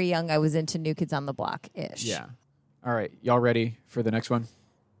very, very young. I was into New Kids on the Block ish. Yeah. All right, y'all ready for the next one?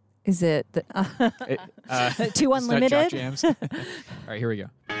 Is it the, Two It's not Jock Unlimited? Jams. All right, here we go.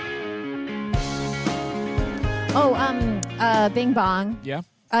 Oh, Bing Bong. Yeah,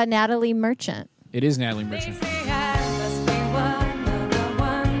 Natalie Merchant. it is Natalie Merchant.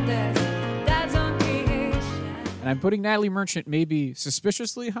 And I'm putting Natalie Merchant maybe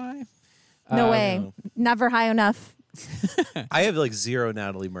suspiciously high. No way. Never high enough. I have like zero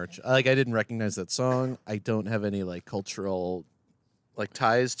Natalie Merchant. Like I didn't recognize that song. I don't have any like cultural like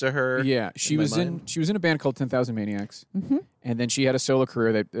ties to her. Yeah, she my was mind. in a band called 10,000 Maniacs, and then she had a solo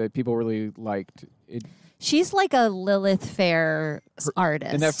career that people really liked. She's like a Lilith Fair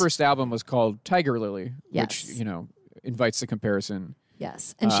artist. And that first album was called Tiger Lily, Yes. which invites the comparison.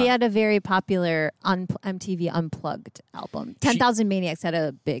 Yes, and she had a very popular MTV Unplugged album. 10,000 Maniacs had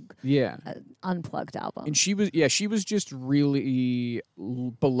a big Yeah. Unplugged album. And she was just really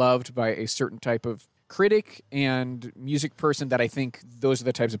beloved by a certain type of critic and music person that I think those are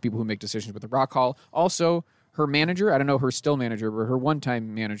the types of people who make decisions with the Rock Hall. Also, her manager, I don't know her still manager, but her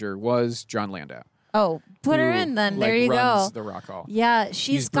one-time manager was John Landau. Oh, put her who, in then. like, There you runs go. the Rock Hall. Yeah, He's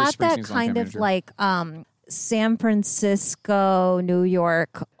she's Bruce got that Springsteen's kind longtime of manager. like San Francisco, New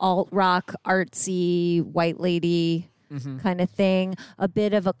York, alt rock, artsy, white lady kind of thing. A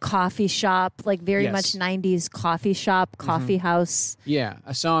bit of a coffee shop, like very Yes. much 90s coffee shop, coffee house. Yeah,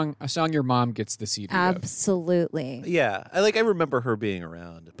 a song your mom gets the CD of. Absolutely. Yeah, I remember her being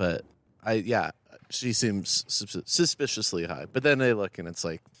around, but she seems suspiciously high. But then I look and it's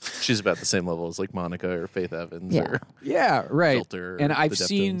like she's about the same level as like Monica or Faith Evans Yeah. or Yeah, right. Filter And or I've the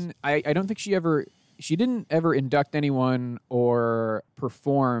seen I don't think she didn't ever induct anyone or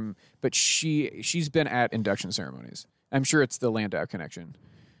perform, but she's been at induction ceremonies. I'm sure it's the Landau connection.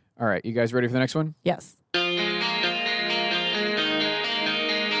 All right, you guys ready for the next one? Yes.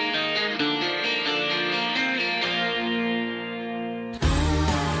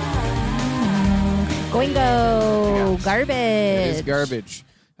 Goingo. Garbage. It is Garbage.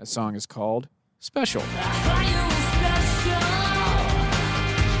 That song is called Special.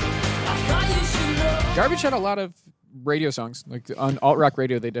 Garbage had a lot of radio songs. Like on alt rock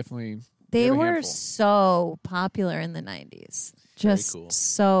radio, they definitely They had a were handful. so popular in the 90s. Just cool.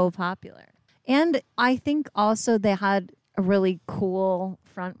 so popular. And I think also they had a really cool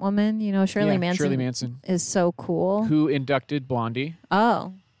front woman. You know, Shirley Yeah, Manson. Shirley Manson, is so cool. who inducted Blondie.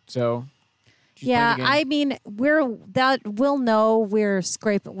 Oh. So she's Yeah, playing the game. I mean, we'll know we're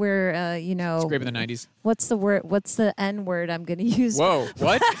scraping. We're Scraping the 90s. What's the word? What's the N word I'm going to use? Whoa,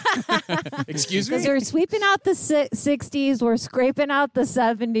 what? Excuse Because me? we're sweeping out the 60s, we're scraping out the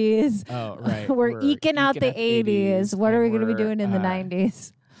 70s, Oh, right. we're eking out the 80s. What are we going to be doing in the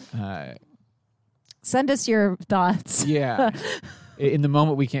 90s? Send us your thoughts. Yeah. In the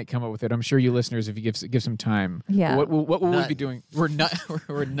moment, we can't come up with it. I'm sure you listeners, if you give some time, Yeah. what will we be doing? We're nutting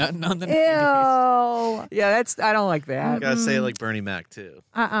on the 90s. Ew. Yeah, I don't like that. gotta say it like Bernie Mac too.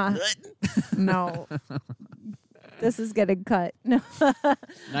 No. This is getting cut. No.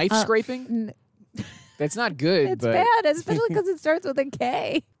 Knife scraping? That's not good. It's but, bad, especially because it starts with a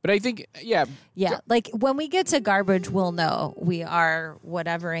K. But I think, yeah. Yeah, like when we get to garbage, we'll know we are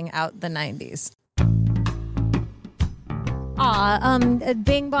whatevering out the 90s.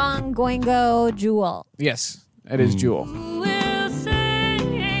 Bing Bong, Goingo, Jewel. Yes, that is Jewel. Will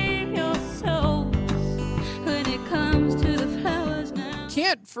save your soul when it comes to the flowers now.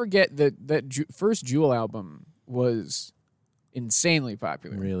 Can't forget that first Jewel album was insanely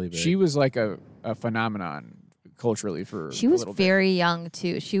popular. Really big. She was like a phenomenon culturally for She a was little very young,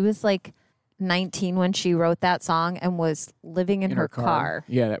 too. She was like 19 when she wrote that song and was living in bit. her car.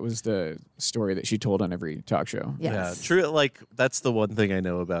 Yeah, that was the story that she told on every talk show. Yes. Yeah, true. Like that's the one thing I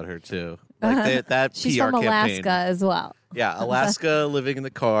know about her too. Like that She's PR from Alaska campaign. as well. Yeah, Alaska, living in the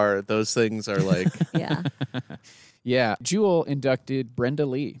car. Those things are like. Yeah. Yeah, Jewel inducted Brenda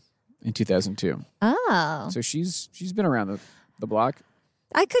Lee in 2002. Oh. So she's been around the block.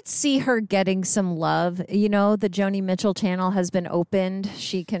 I could see her getting some love. You know, the Joni Mitchell channel has been opened.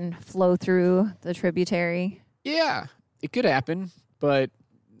 She can flow through the tributary. Yeah, it could happen, but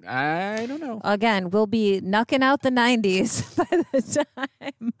I don't know. Again, we'll be knucking out the 90s by the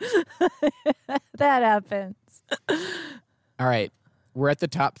time that happens. All right, we're at the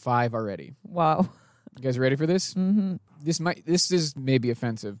top 5 already. Wow. You guys ready for this? Mm-hmm. This is maybe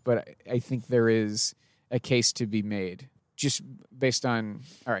offensive, but I think there is a case to be made. Just based on,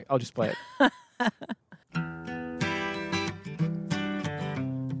 all right, I'll just play it.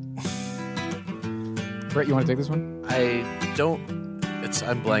 Brett, you want to take this one?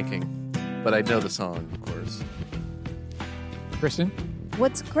 I'm blanking, but I know the song, of course. Kristen?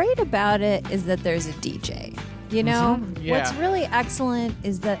 What's great about it is that there's a DJ. You know, Yeah. What's really excellent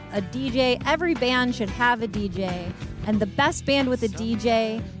is that a DJ, every band should have a DJ. And the best band with a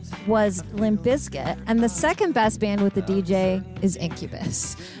DJ was Limp Bizkit. And the second best band with a DJ is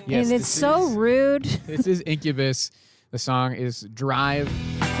Incubus. Yes, and it's this so is- rude. This is Incubus. The song is Drive.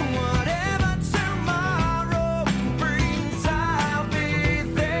 Whatever tomorrow brings, I'll be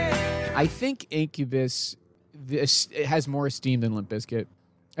there. I think Incubus it has more esteem than Limp Bizkit.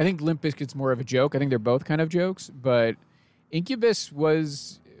 I think Limp Bizkit's more of a joke. I think they're both kind of jokes, but Incubus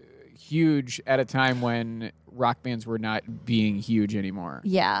was huge at a time when rock bands were not being huge anymore.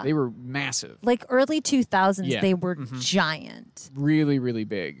 Yeah. They were massive. Like early 2000s, Yeah. they were giant. Really, really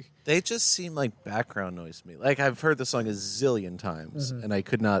big. They just seem like background noise to me. Like I've heard the song a zillion times, and I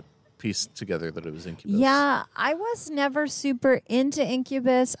could not piece together that it was Incubus. Yeah, I was never super into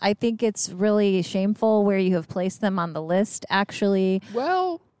Incubus. I think it's really shameful where you have placed them on the list, actually.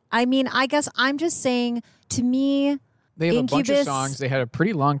 Well, I mean, I guess I'm just saying, to me, they have a bunch of Incubus- songs. They had a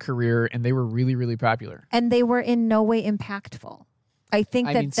pretty long career, and they were really, really popular. and they were in no way impactful. I think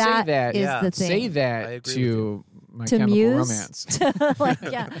I that mean, say that that- is yeah, the thing. I Say that agree with to My To Chemical Muse? Romance. Like,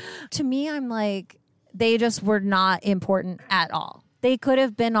 yeah. To me, I'm like, they just were not important at all. They could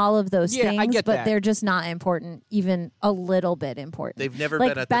have been all of those Yeah, I things, get but that. they're just not important, even a little bit important. They've never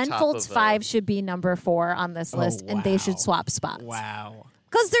like been at the Ben top Folds of a- 5 should be number 4 on this list, and they should wow. swap spots. Wow.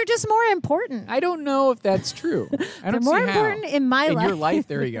 Because they're just more important. I don't know if that's true. I They're don't more see how. important in my In life. your life,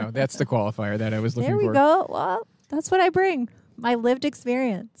 there you go. That's the qualifier that I was looking There we for. go. Well, that's what I bring. My lived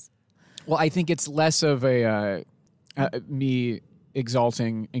experience. Well, I think it's less of a me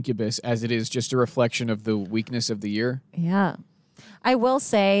exalting Incubus as it is just a reflection of the weakness of the year. Yeah. I will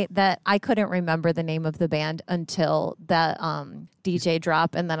say that I couldn't remember the name of the band until that DJ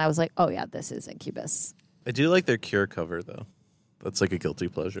drop, and then I was like, oh, yeah, this is Incubus. I do like their Cure cover though. That's like a guilty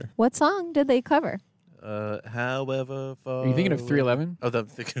pleasure. What song did they cover? However far. Are you thinking of 311? Oh, I'm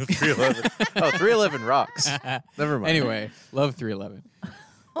thinking of 311. Oh, 311 rocks. Never mind. Anyway, love 311.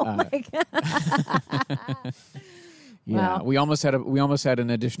 Oh, my God. Yeah, Wow. we almost had an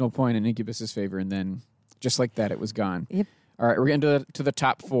additional point in Incubus's favor, and then just like that, it was gone. Yep. All right, we're getting to the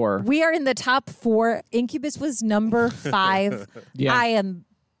top 4. We are in the top 4. Incubus was number 5. Yeah. I am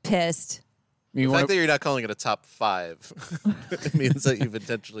pissed. You The wanna- fact that you're not calling it a top 5 it means that you've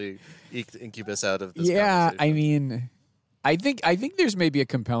intentionally eked Incubus out of this yeah, conversation. I mean, I think there's maybe a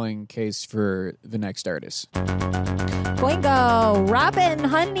compelling case for the next artist. Boingo, Robin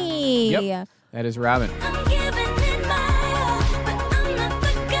Honey. Yep, that is Robin. I'm giving it my all, but I'm not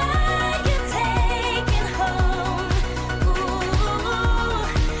the guy you're taking home.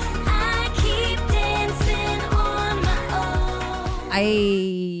 Ooh, I keep dancing on my own.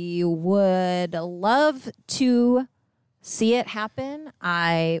 I would love to see it happen.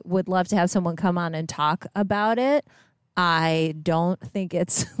 I would love to have someone come on and talk about it. I don't think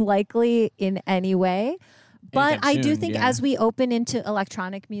it's likely in any way. But Anytime I do soon, think yeah. as we open into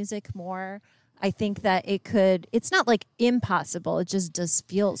electronic music more, I think that it's not like impossible. It just does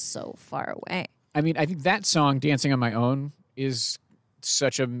feel so far away. I mean, I think that song, Dancing on My Own, is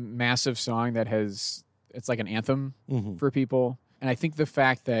such a massive song that it's like an anthem for people. And I think the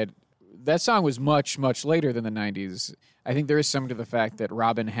fact that song was much, much later than the 90s, I think there is something to the fact that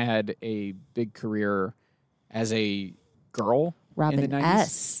Robin had a big career as a girl Robin in the 90s.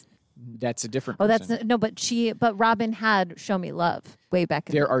 S. That's a different Oh, person. but Robin had Show Me Love way back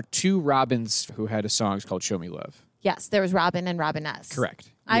in There are two Robins who had a song called Show Me Love. Yes, there was Robin and Robin S. Correct.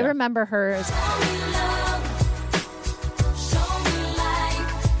 I Yeah. remember her as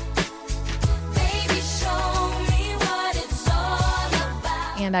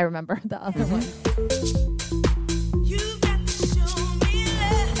and I remember the other one.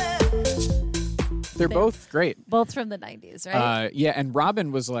 They're both great. Both from the 90s, right? Yeah, and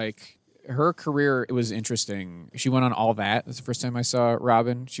Robin was like, her career, it was interesting. She went on All That. That's the first time I saw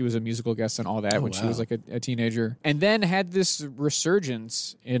Robin. She was a musical guest on All That when she was like a teenager. And then had this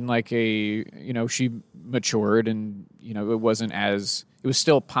resurgence in like she matured and, it wasn't as, it was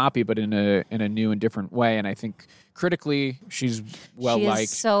still poppy, but in a new and different way. And I think critically, she's well She liked. is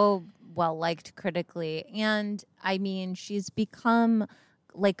so well liked critically. And I mean, she's become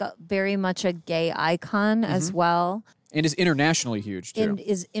like very much a gay icon as well. And is internationally huge, too. And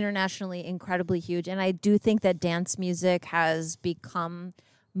is internationally incredibly huge. And I do think that dance music has become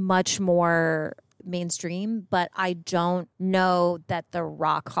much more mainstream, but I don't know that the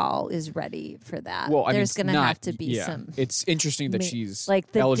Rock Hall is ready for that. Well, I mean, there's it's going to not- have to be yeah. some. It's interesting that she's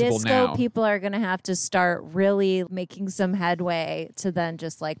like the eligible disco now. people are going to have to start really making some headway to then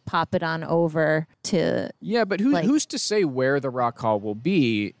just like pop it on over to. Yeah, but who's to say where the Rock Hall will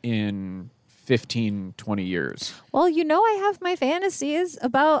be in 15, 20 years? Well, I have my fantasies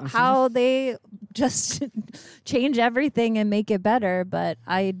about how they just change everything and make it better, but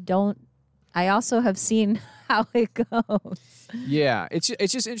I also have seen how it goes. Yeah, it's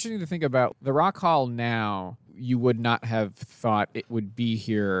just interesting to think about the Rock Hall now. You would not have thought it would be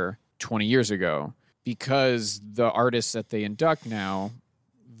here 20 years ago because the artists that they induct now,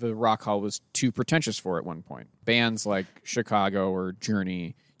 the Rock Hall was too pretentious for at one point. Bands like Chicago or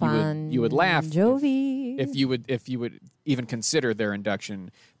Journey, you would laugh Jovi. if you would even consider their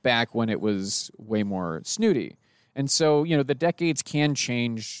induction back when it was way more snooty. And so, the decades can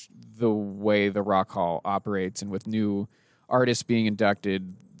change the way the Rock Hall operates, and with new artists being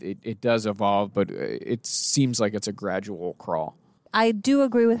inducted, it does evolve, but it seems like it's a gradual crawl. I do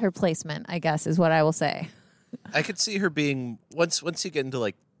agree with her placement, I guess, is what I will say. I could see her being once you get into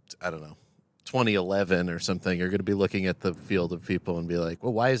like, I don't know, 2011 or something, you're going to be looking at the field of people and be like,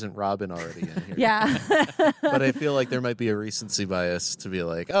 well, why isn't Robin already in here? Yeah. But I feel like there might be a recency bias to be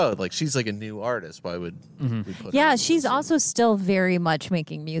like, oh, like she's like a new artist. Why would we put her Yeah, in she's this? also still very much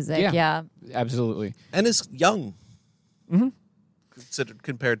making music. Yeah. Absolutely. And is young.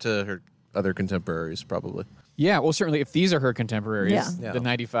 Compared to her other contemporaries, probably. Yeah, well, certainly if these are her contemporaries, Yeah. the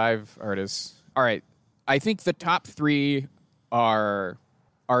 95 artists. All right, I think the top three are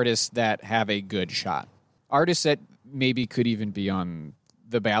artists that have a good shot. Artists that maybe could even be on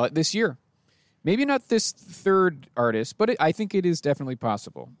the ballot this year. Maybe not this third artist, but I think it is definitely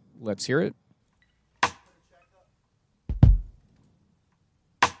possible. Let's hear it.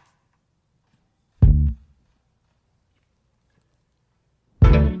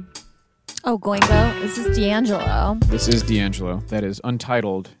 Oh, Goingo. This is D'Angelo. This is D'Angelo. That is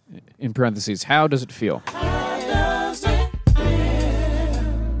untitled, in parentheses. How does it feel?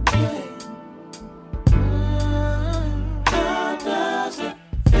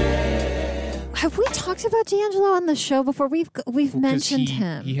 Have we talked about D'Angelo on the show before? We've mentioned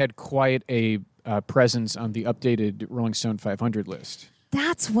him. He had quite a presence on the updated Rolling Stone 500 list.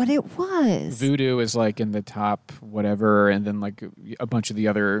 That's what it was. Voodoo is like in the top whatever, and then like a bunch of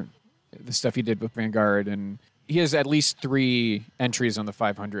the stuff he did with Vanguard, and he has at least 3 entries on the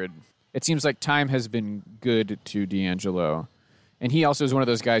 500. It seems like time has been good to D'Angelo, and he also is one of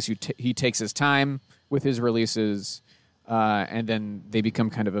those guys who he takes his time with his releases, and then they become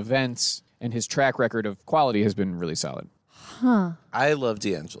kind of events, and his track record of quality has been really solid. I love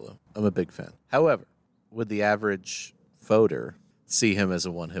D'Angelo. I'm a big fan. However, would the average voter see him as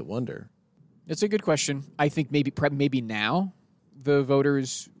a one-hit wonder? It's a good question. I think maybe now the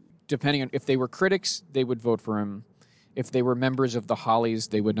voters, depending on if they were critics, they would vote for him. If they were members of the Hollies,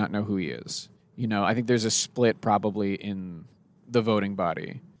 they would not know who he is. I think there's a split probably in the voting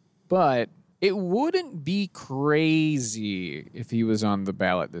body. But it wouldn't be crazy if he was on the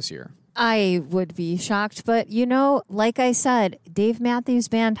ballot this year. I would be shocked, but like I said, Dave Matthews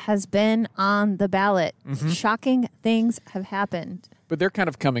Band has been on the ballot. Shocking things have happened. But they're kind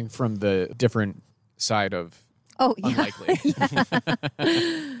of coming from the different side of Oh, yeah. unlikely.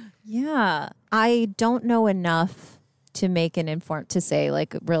 Yeah. I don't know enough to make to say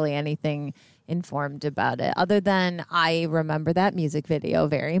like really anything informed about it, other than I remember that music video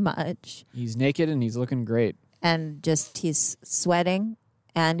very much. He's naked and he's looking great. And just he's sweating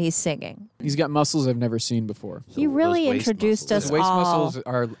and he's singing. He's got muscles I've never seen before. He really waist introduced muscles. us His waist all. muscles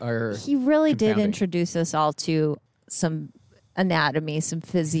are He really did confounding. introduce us all to some anatomy, some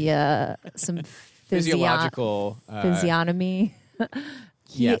physiological physiognomy.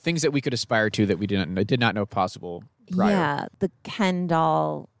 yeah, things that we could aspire to that we did not know possible prior. Yeah, the Ken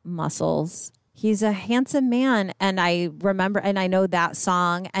doll muscles. He's a handsome man, and I remember, and I know that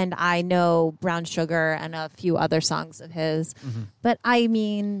song, and I know Brown Sugar and a few other songs of his. But I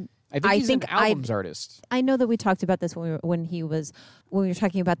mean, I think he's an albums artist. I know that we talked about this when we were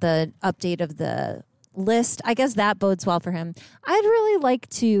talking about the update of the list. I guess that bodes well for him. I'd really like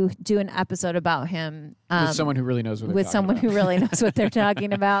to do an episode about him With someone who really knows what they're talking about. who really knows what they're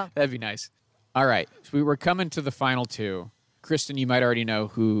talking about. That'd be nice. All right. So we were coming to the final two. Kristen, you might already know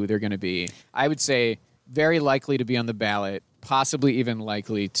who they're going to be. I would say very likely to be on the ballot, possibly even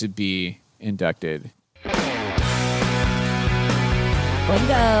likely to be inducted. Bingo.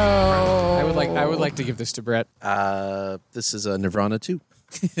 I would like to give this to Brett. This is Nirvana 2.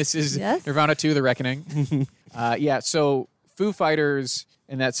 This is Yes. Nirvana 2, The Reckoning. Yeah, so Foo Fighters,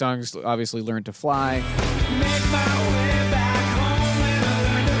 and that song's obviously Learn to Fly.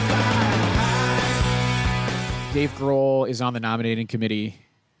 Dave Grohl is on the nominating committee.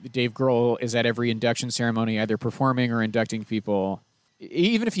 Dave Grohl is at every induction ceremony, either performing or inducting people.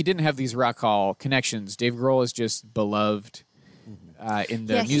 Even if he didn't have these Rock Hall connections, Dave Grohl is just beloved in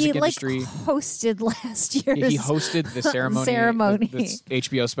the music industry. He hosted last year's He hosted the ceremony, ceremony. the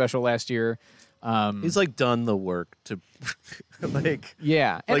HBO special last year. He's like done the work to like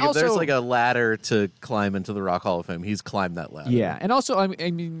Yeah, and like if also, there's like a ladder to climb into the Rock Hall of Fame, he's climbed that ladder. yeah, and also I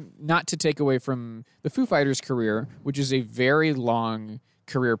mean, not to take away from the Foo Fighters' career, which is a very long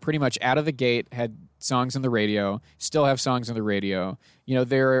career, pretty much out of the gate, had songs on the radio, still have songs on the radio. You know,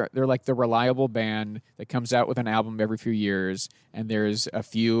 they're like the reliable band that comes out with an album every few years, and there's a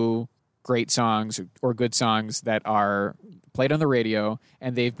few great songs or good songs that are played on the radio,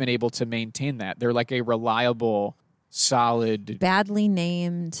 and they've been able to maintain that. They're like a reliable, solid, badly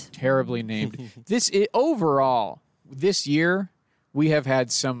named. terribly named. Overall, this year, we have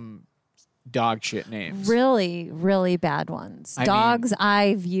had some dog shit names. Really, really bad ones. I Dog's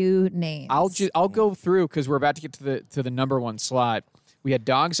eye view names. I'll go through because we're about to get to the number one slot. We had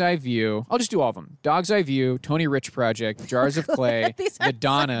Dog's Eye View. I'll just do all of them. Dog's Eye View, Tony Rich Project, Jars of Clay, These are The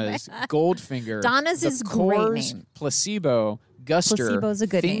Donnas, Goldfinger, Donnas The is a great Coors, name. Placebo, Guster, Placebo's a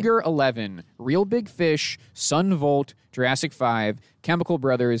good Finger 11, Real Big Fish, Sun Volt, Jurassic 5, Chemical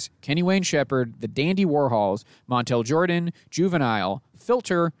Brothers, Kenny Wayne Shepherd, The Dandy Warhols, Montel Jordan, Juvenile,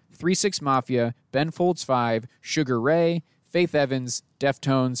 Filter, 3-6 Mafia, Ben Folds 5, Sugar Ray, Faith Evans,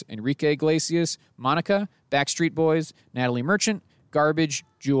 Deftones, Enrique Iglesias, Monica, Backstreet Boys, Natalie Merchant, Garbage,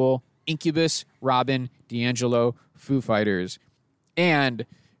 Jewel, Incubus, Robin, D'Angelo, Foo Fighters. And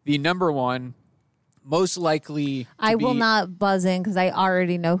the number one, most likely to I will be not buzz in because I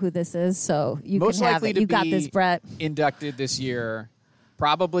already know who this is, so you most can have likely it. to You got be this, Brett. inducted this year.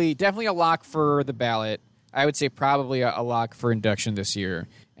 Definitely a lock for the ballot. I would say probably a lock for induction this year.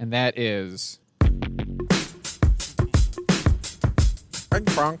 And that is...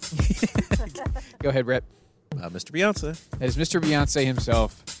 Go ahead, Brett. Mr. Beyonce. That is Mr. Beyonce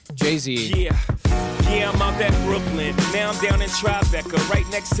himself, Jay-Z. Yeah, I'm out at Brooklyn. Now I'm down in Tribeca, right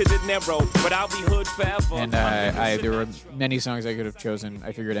next to De Niro. But I'll be hood forever. And there were many songs I could have chosen.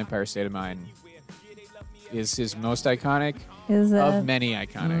 I figured Empire State of Mind is his most iconic Is of it? many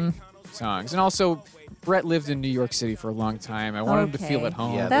iconic songs. And also, Brett lived in New York City for a long time. I wanted him to feel Okay. at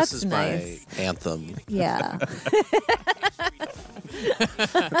home. Yeah, That's this is nice. my anthem. Yeah.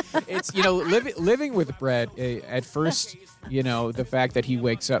 It's living with Brett at first. The fact that he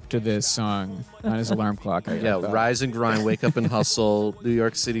wakes up to this song on his alarm clock. I Yeah, thought. rise and grind, wake up and hustle, New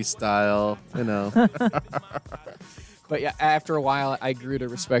York City style, But yeah, after a while, I grew to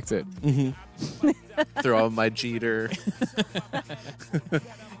respect it. throw on my Jeter.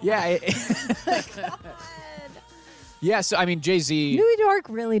 Yeah. Yeah. So I mean, Jay-Z. New York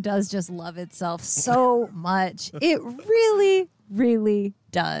really does just love itself so much. It really, really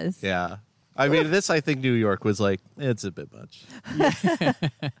does. Yeah. I mean, I think New York was like, it's a bit much.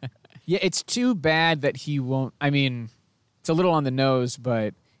 Yeah, it's too bad that he won't. I mean, it's a little on the nose,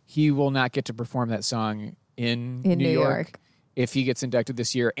 but he will not get to perform that song in In New York. if he gets inducted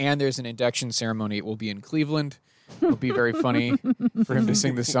this year. And there's an induction ceremony. It will be in Cleveland. It'll be very funny for him to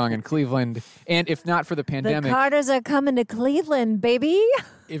sing this song in Cleveland. And if not for the The pandemic, Carters are coming to Cleveland, baby.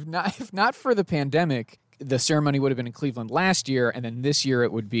 if not for the pandemic, the ceremony would have been in Cleveland last year, and then this year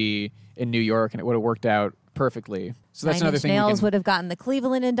it would be in New York, and it would have worked out perfectly. So that's Nine another Inch thing. Nails would have gotten the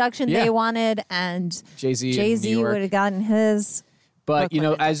Cleveland induction Yeah. they wanted, and Jay-Z Jay-Z would have gotten his. But, you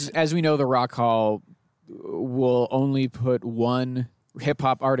know, Brooklyn as we know, the Rock Hall will only put one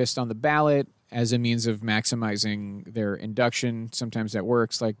hip-hop artist on the ballot as a means of maximizing their induction. Sometimes that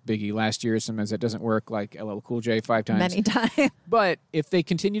works, like Biggie last year. Sometimes that doesn't work, like LL Cool J 5 times. Many times. But if they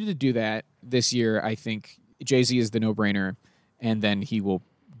continue to do that this year, I think Jay-Z is the no-brainer, and then he will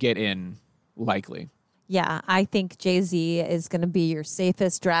get in likely. Yeah, I think Jay-Z is going to be your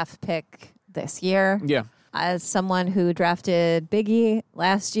safest draft pick this year. Yeah. As someone who drafted Biggie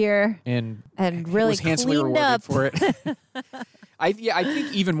last year And really was handsomely cleaned rewarded up. for it. I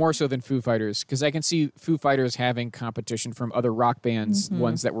think even more so than Foo Fighters, because I can see Foo Fighters having competition from other rock bands, Mm-hmm.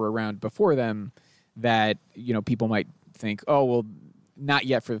 ones that were around before them, that, you know, people might think, oh, well, not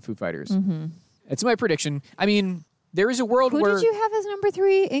yet for the Foo Fighters. Mm-hmm. It's my prediction. I mean, there is a world Who where did you have as number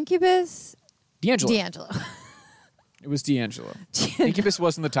 3? Incubus? D'Angelo. It was D'Angelo. Incubus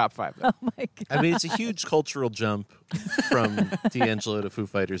was in the top 5, though. Oh my God. I mean, it's a huge cultural jump from D'Angelo to Foo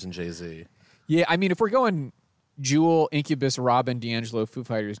Fighters and Jay-Z. Yeah, I mean, if we're going Jewel, Incubus, Robin, D'Angelo, Foo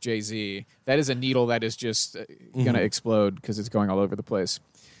Fighters, Jay-Z, that is a needle that is just going to explode because it's going all over the place.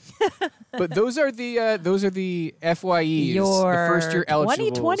 But those are the FYEs, Your the first year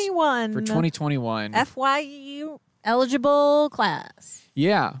eligibles 2021 for 2021. FYE eligible class.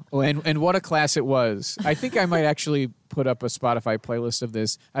 Yeah, and what a class it was. I think I might actually put up a Spotify playlist of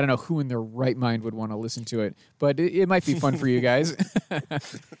this. I don't know who in their right mind would want to listen to it, but it might be fun for you guys.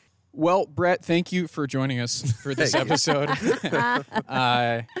 Well, Brett, thank you for joining us for this episode.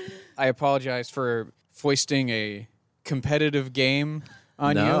 I apologize for foisting a competitive game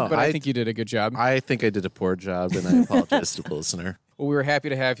on No, you, but I I think you did a good job. I think I did a poor job, and I apologize to the listener. Well, we were happy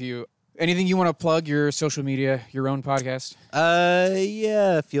to have you. Anything you want to plug, your social media, your own podcast?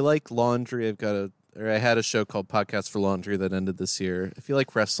 Yeah, if you like laundry, I had a show called Podcast for Laundry that ended this year. If you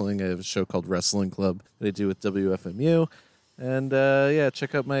like wrestling, I have a show called Wrestling Club that I do with WFMU. And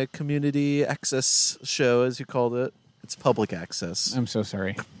check out my community access show, as you called it. It's public access. I'm so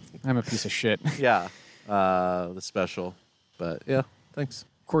sorry. I'm a piece of shit. Yeah, the special. But yeah, thanks.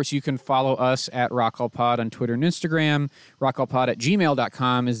 Of course, you can follow us at RockAllPod on Twitter and Instagram.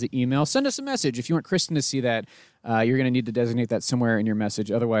 RockAllPod@gmail.com is the email. Send us a message. If you want Kristen to see that, you're going to need to designate that somewhere in your message.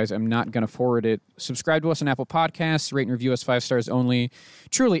 Otherwise, I'm not going to forward it. Subscribe to us on Apple Podcasts. Rate and review us 5 stars only.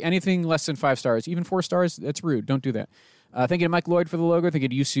 Truly, anything less than 5 stars, even 4 stars, that's rude. Don't do that. Thank you to Mike Lloyd for the logo. Thank you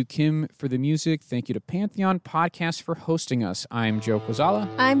to Yusu Kim for the music. Thank you to Pantheon Podcast for hosting us. I'm Joe Quazala.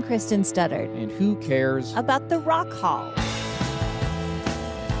 I'm Kristen Studdard. And who cares? About the Rock Hall.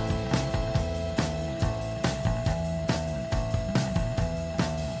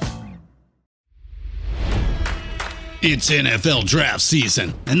 It's NFL draft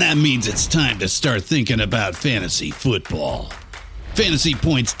season, and that means it's time to start thinking about fantasy football.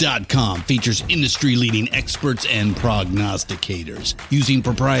 FantasyPoints.com features industry-leading experts and prognosticators using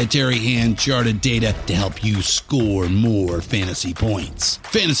proprietary hand-charted data to help you score more fantasy points.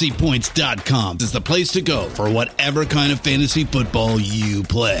 FantasyPoints.com is the place to go for whatever kind of fantasy football you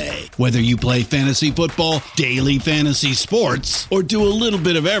play. Whether you play fantasy football, daily fantasy sports, or do a little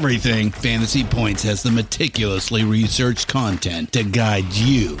bit of everything, Fantasy Points has the meticulously researched content to guide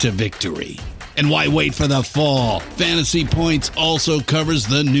you to victory. And why wait for the fall? Fantasy Points also covers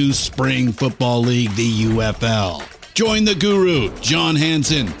the new spring football league, the UFL. Join the guru, John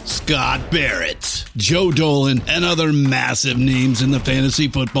Hansen, Scott Barrett, Joe Dolan, and other massive names in the fantasy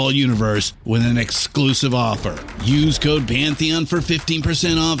football universe with an exclusive offer. Use code Pantheon for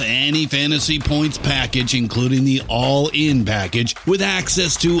 15% off any Fantasy Points package, including the all-in package, with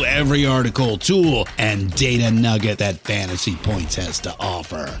access to every article, tool, and data nugget that Fantasy Points has to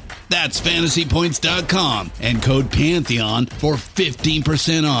offer. That's FantasyPoints.com and code Pantheon for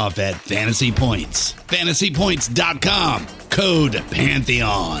 15% off at Fantasy Points. FantasyPoints.com, code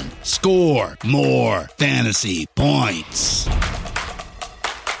Pantheon. Score more fantasy points.